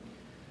 Simon.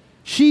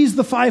 She's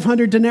the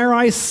 500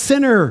 denarii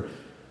sinner.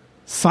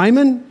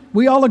 Simon,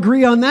 we all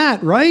agree on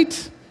that,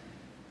 right?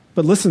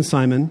 But listen,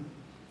 Simon,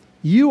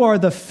 you are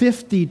the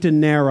 50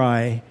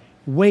 denarii,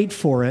 wait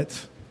for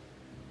it,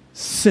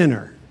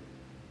 sinner.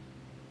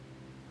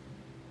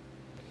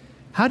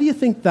 How do you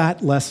think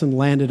that lesson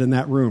landed in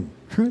that room?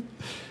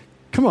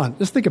 Come on,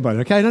 just think about it,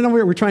 okay? I don't know,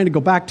 we're trying to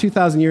go back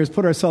 2,000 years,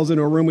 put ourselves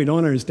into a room we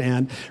don't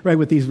understand, right,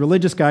 with these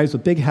religious guys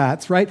with big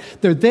hats, right?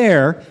 They're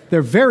there,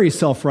 they're very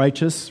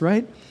self-righteous,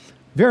 right?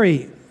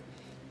 Very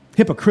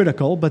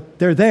hypocritical, but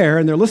they're there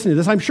and they're listening to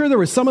this. I'm sure there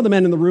were some of the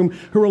men in the room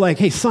who were like,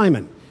 hey,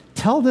 Simon,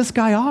 tell this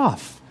guy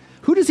off.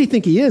 Who does he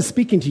think he is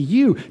speaking to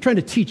you, trying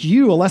to teach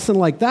you a lesson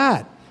like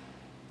that?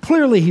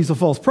 Clearly he's a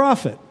false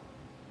prophet.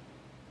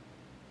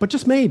 But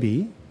just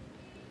maybe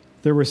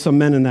there were some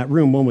men in that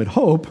room, one would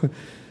hope,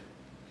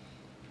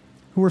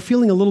 who were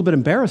feeling a little bit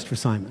embarrassed for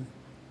Simon.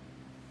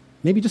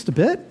 Maybe just a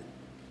bit.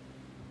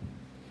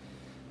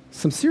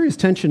 Some serious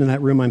tension in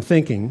that room, I'm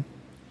thinking.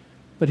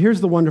 But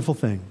here's the wonderful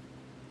thing.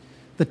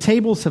 The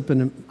tables have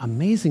been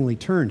amazingly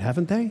turned,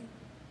 haven't they?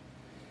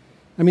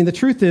 I mean, the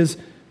truth is,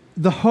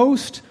 the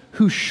host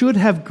who should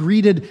have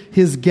greeted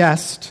his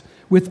guest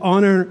with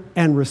honor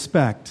and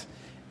respect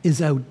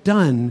is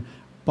outdone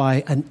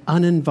by an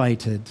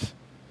uninvited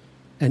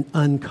and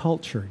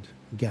uncultured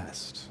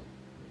guest.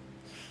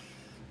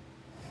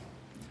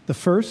 The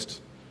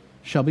first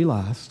shall be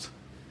last,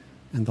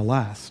 and the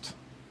last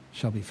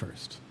shall be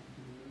first.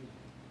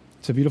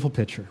 It's a beautiful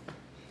picture.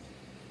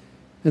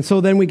 And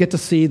so then we get to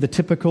see the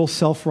typical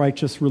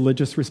self-righteous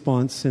religious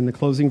response in the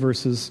closing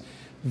verses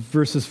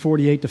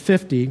 48 to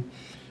 50,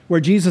 where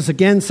Jesus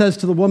again says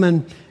to the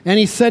woman, and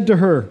he said to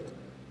her,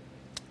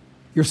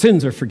 your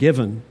sins are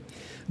forgiven.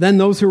 Then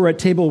those who were at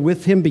table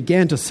with him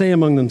began to say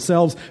among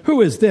themselves,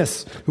 who is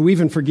this who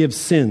even forgives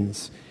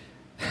sins?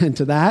 And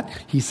to that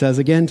he says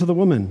again to the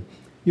woman,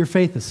 your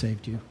faith has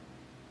saved you.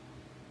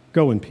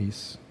 Go in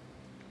peace.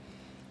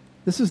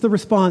 This is the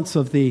response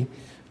of the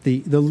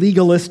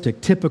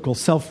legalistic, typical,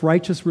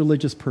 self-righteous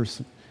religious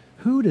person.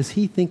 Who does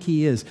he think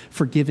he is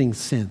forgiving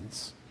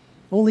sins?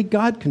 Only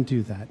God can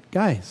do that.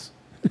 Guys,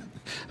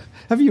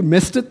 have you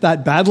missed it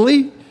that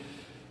badly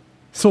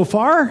so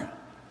far?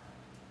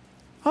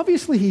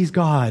 Obviously, he's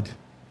God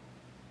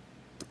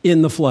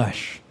in the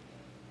flesh.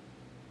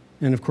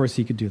 And of course,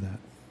 he could do that.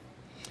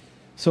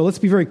 So let's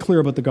be very clear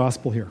about the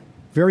gospel here.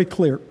 Very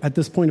clear at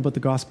this point about the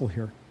gospel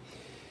here.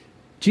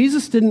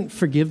 Jesus didn't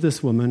forgive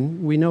this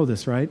woman. We know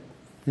this, right?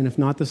 And if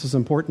not, this is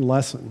an important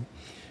lesson.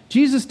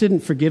 Jesus didn't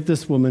forgive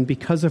this woman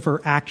because of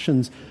her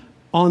actions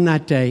on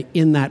that day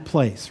in that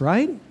place,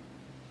 right?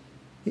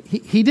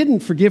 He didn't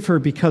forgive her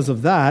because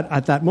of that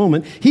at that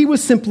moment. He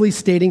was simply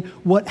stating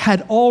what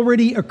had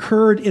already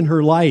occurred in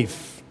her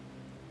life.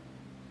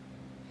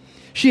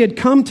 She had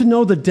come to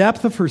know the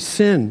depth of her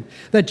sin,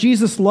 that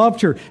Jesus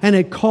loved her and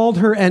had called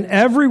her and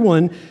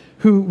everyone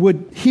who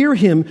would hear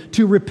him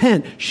to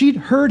repent. She'd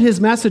heard his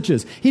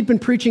messages. He'd been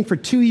preaching for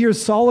 2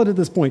 years solid at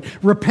this point.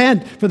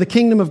 Repent, for the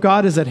kingdom of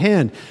God is at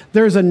hand.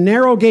 There's a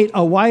narrow gate,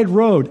 a wide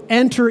road.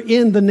 Enter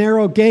in the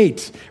narrow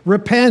gate.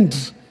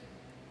 Repent.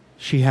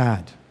 She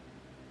had.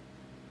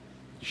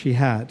 She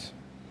had.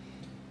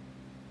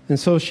 And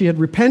so she had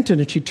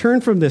repented and she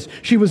turned from this.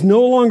 She was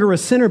no longer a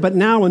sinner, but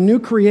now a new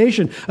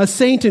creation, a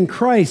saint in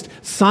Christ.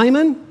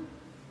 Simon?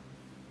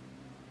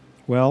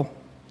 Well,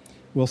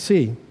 we'll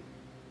see.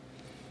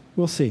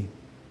 We'll see.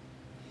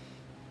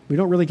 We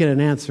don't really get an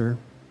answer,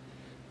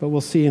 but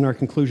we'll see in our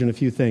conclusion a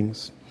few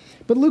things.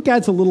 But Luke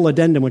adds a little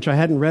addendum, which I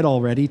hadn't read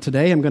already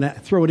today. I'm going to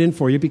throw it in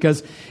for you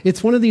because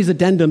it's one of these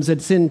addendums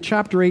that's in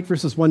chapter 8,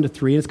 verses 1 to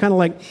 3. And it's kind of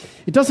like,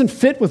 it doesn't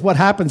fit with what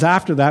happens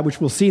after that,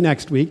 which we'll see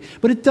next week,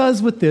 but it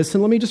does with this.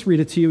 And let me just read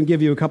it to you and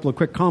give you a couple of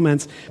quick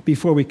comments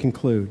before we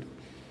conclude.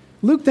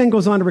 Luke then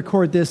goes on to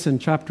record this in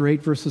chapter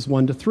 8, verses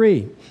 1 to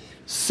 3.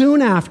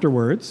 Soon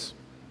afterwards,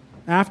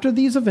 after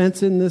these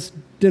events in this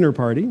dinner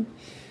party,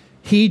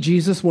 he,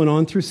 Jesus, went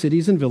on through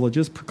cities and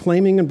villages,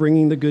 proclaiming and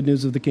bringing the good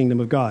news of the kingdom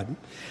of God.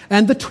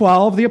 And the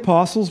 12, the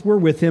apostles, were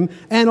with him,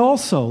 and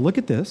also, look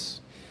at this,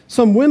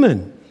 some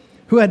women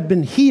who had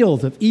been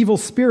healed of evil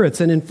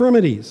spirits and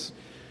infirmities.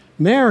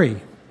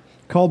 Mary,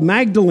 called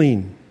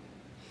Magdalene,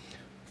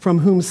 from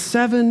whom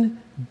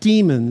 7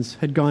 demons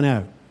had gone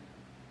out.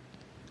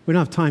 We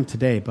don't have time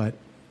today, but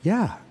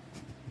yeah.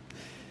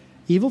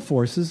 Evil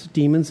forces,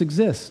 demons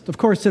exist. Of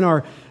course, in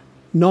our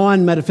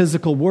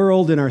non-metaphysical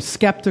world, in our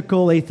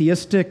skeptical,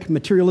 atheistic,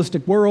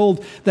 materialistic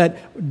world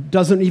that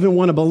doesn't even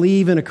want to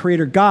believe in a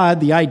creator God,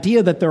 the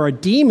idea that there are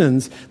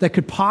demons that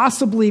could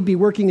possibly be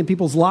working in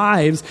people's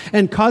lives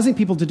and causing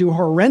people to do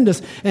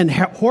horrendous and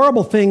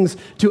horrible things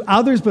to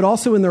others, but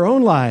also in their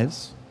own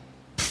lives.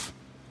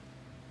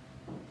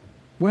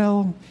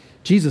 Well,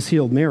 Jesus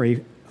healed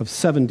Mary of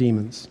 7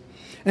 demons.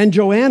 And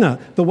Joanna,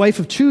 the wife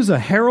of Chuza,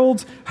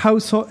 Herod's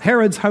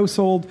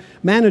household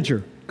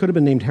manager, could have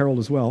been named Harold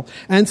as well,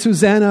 and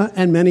Susanna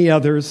and many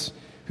others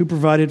who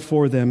provided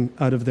for them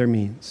out of their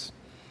means.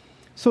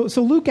 So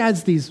Luke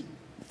adds these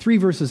 3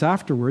 verses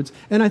afterwards,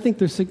 and I think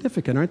they're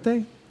significant, aren't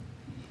they?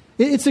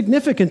 It's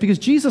significant because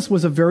Jesus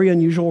was a very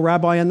unusual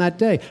rabbi on that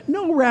day.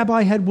 No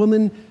rabbi had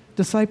women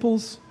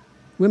disciples.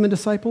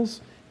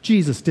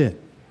 Jesus did.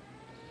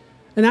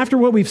 And after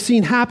what we've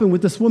seen happen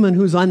with this woman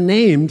who's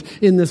unnamed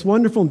in this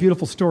wonderful and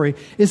beautiful story,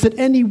 is it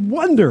any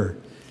wonder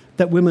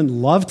that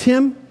women loved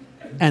him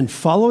and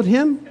followed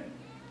him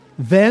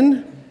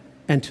then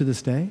and to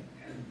this day?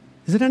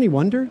 Is it any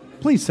wonder?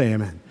 Please say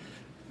amen.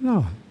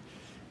 No.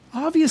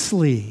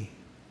 Obviously.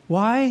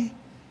 Why?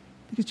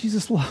 Because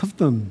Jesus loved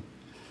them.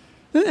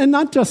 And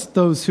not just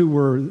those who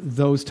were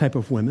those type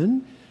of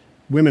women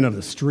of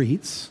the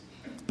streets,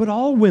 but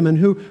all women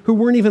who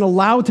weren't even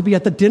allowed to be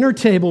at the dinner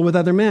table with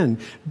other men.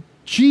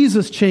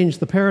 Jesus changed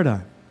the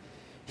paradigm.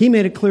 He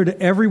made it clear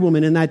to every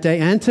woman in that day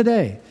and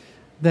today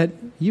that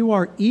you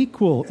are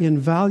equal in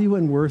value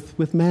and worth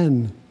with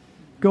men.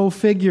 Go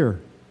figure.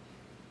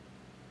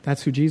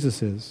 That's who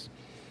Jesus is.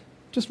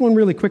 Just one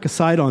really quick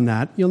aside on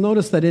that. You'll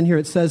notice that in here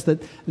it says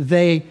that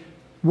they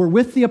were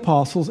with the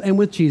apostles and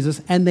with Jesus,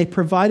 and they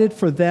provided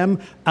for them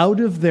out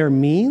of their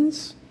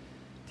means.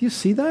 Do you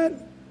see that?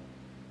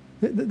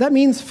 That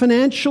means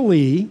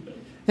financially,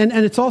 and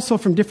it's also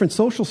from different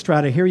social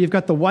strata here. You've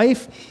got the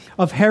wife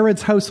of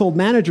Herod's household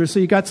manager, so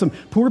you got some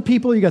poor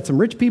people, you got some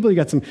rich people, you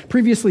got some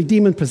previously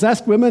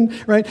demon-possessed women,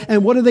 right?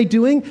 And what are they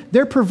doing?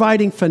 They're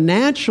providing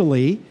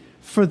financially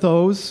for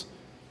those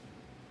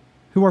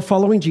who are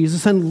following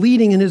Jesus and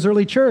leading in his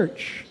early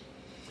church.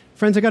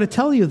 Friends, I got to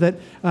tell you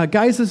that,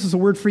 guys, this is a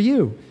word for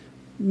you.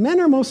 Men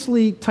are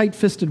mostly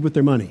tight-fisted with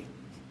their money,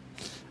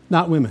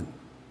 not women.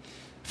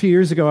 A few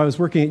years ago, I was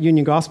working at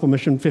Union Gospel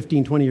Mission,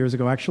 20 years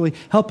ago, actually,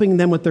 helping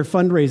them with their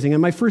fundraising.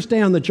 And my first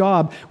day on the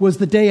job was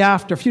the day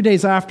after, a few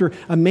days after,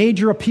 a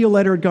major appeal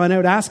letter had gone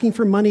out asking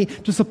for money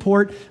to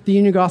support the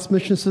Union Gospel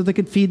Mission so they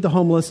could feed the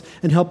homeless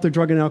and help their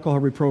drug and alcohol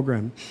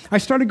reprogram. I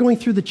started going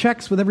through the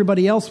checks with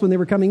everybody else when they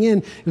were coming in.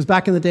 It was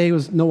back in the day, it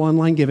was no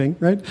online giving,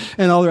 right?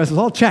 And all the rest was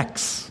all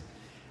checks.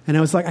 And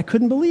I was like, I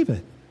couldn't believe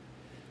it.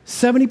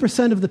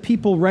 70% of the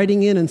people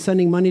writing in and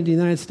sending money to the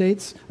United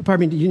States,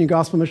 to Union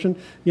Gospel Mission,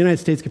 the United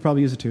States could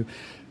probably use it too.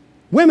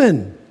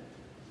 Women,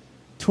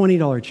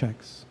 $20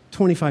 checks,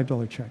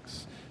 $25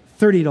 checks,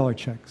 $30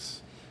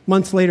 checks.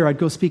 Months later, I'd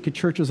go speak at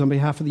churches on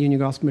behalf of the Union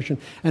Gospel Mission,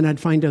 and I'd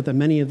find out that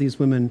many of these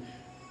women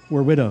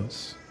were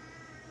widows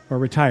or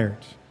retired,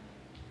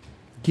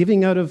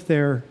 giving out of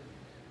their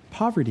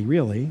poverty,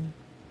 really,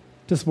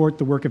 to support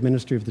the work of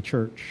ministry of the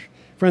church.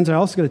 Friends, I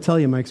also got to tell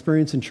you, my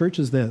experience in church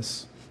is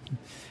this.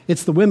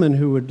 It's the women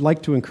who would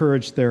like to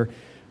encourage their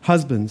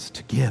husbands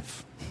to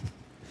give,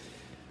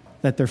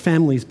 that their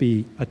families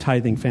be a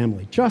tithing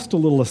family. Just a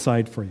little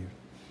aside for you.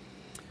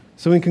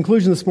 So in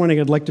conclusion this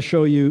morning, I'd like to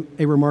show you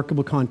a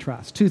remarkable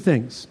contrast. Two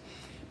things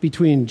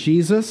between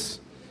Jesus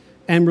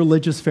and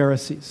religious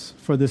Pharisees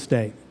for this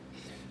day.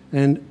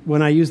 And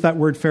when I use that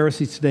word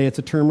Pharisees today, it's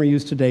a term we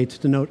use today to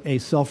denote a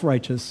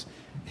self-righteous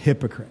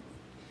hypocrite.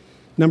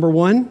 Number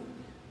one,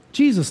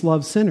 Jesus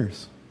loves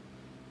sinners.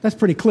 That's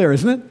pretty clear,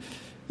 isn't it?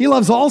 He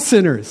loves all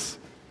sinners.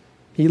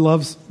 He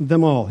loves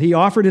them all. He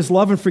offered his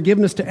love and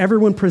forgiveness to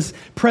everyone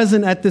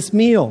present at this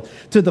meal,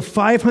 to the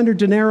 500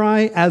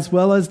 denarii as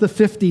well as the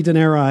 50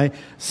 denarii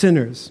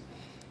sinners.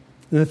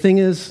 And the thing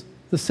is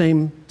the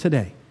same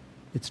today.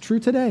 It's true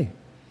today.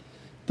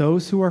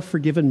 Those who are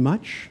forgiven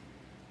much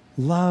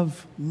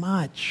love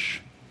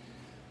much.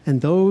 And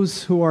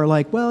those who are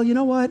like, well, you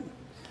know what?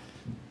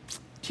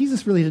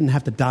 Jesus really didn't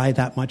have to die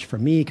that much for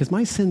me because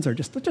my sins are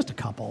just a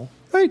couple,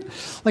 right?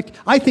 Like,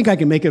 I think I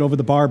can make it over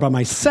the bar by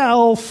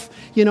myself,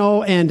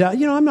 and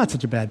I'm not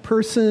such a bad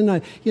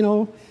person,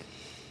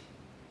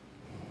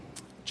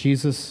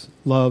 Jesus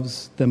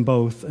loves them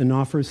both and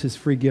offers his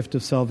free gift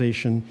of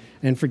salvation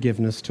and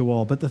forgiveness to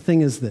all. But the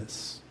thing is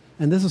this,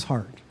 and this is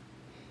hard.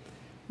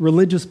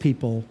 Religious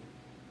people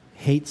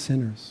hate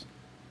sinners.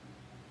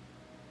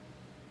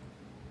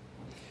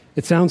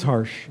 It sounds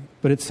harsh,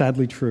 but it's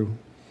sadly true.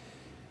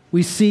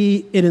 We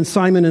see it in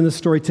Simon in the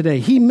story today.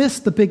 He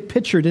missed the big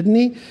picture, didn't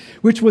he?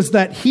 Which was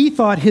that he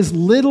thought his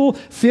little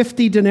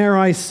 50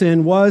 denarii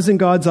sin was, in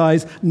God's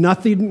eyes,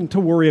 nothing to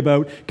worry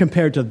about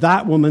compared to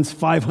that woman's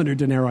 500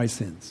 denarii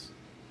sins.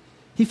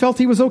 He felt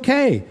he was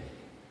okay.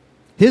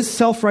 His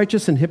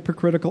self-righteous and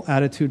hypocritical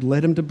attitude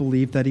led him to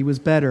believe that he was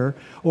better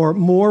or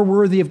more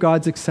worthy of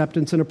God's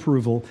acceptance and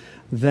approval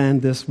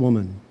than this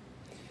woman.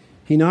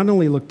 He not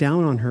only looked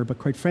down on her, but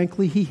quite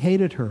frankly, he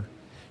hated her.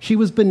 She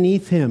was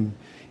beneath him.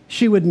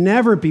 She would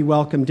never be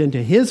welcomed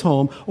into his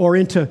home or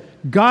into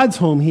God's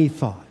home, he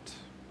thought.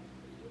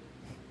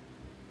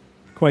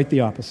 Quite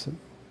the opposite.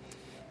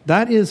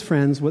 That is,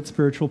 friends, what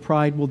spiritual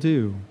pride will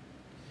do.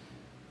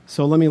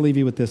 So let me leave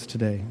you with this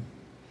today.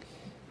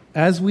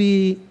 As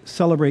we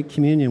celebrate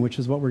communion, which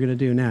is what we're going to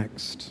do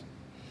next,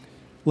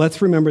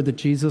 let's remember that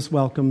Jesus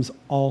welcomes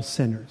all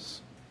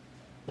sinners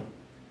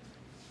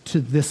to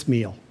this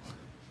meal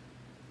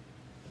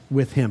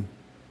with him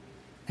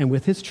and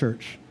with his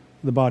church,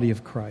 the body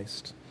of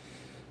Christ.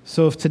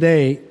 So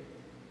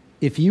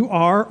if you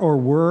are or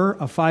were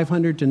a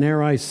 500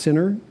 denarii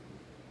sinner,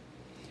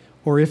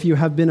 or if you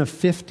have been a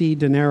 50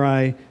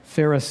 denarii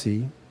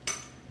Pharisee,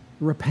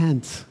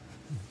 repent.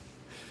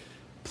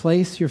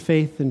 Place your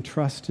faith and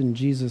trust in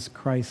Jesus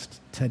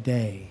Christ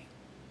today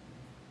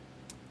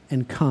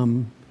and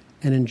come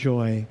and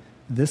enjoy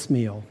this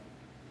meal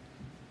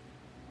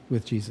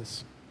with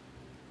Jesus.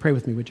 Pray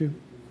with me, would you?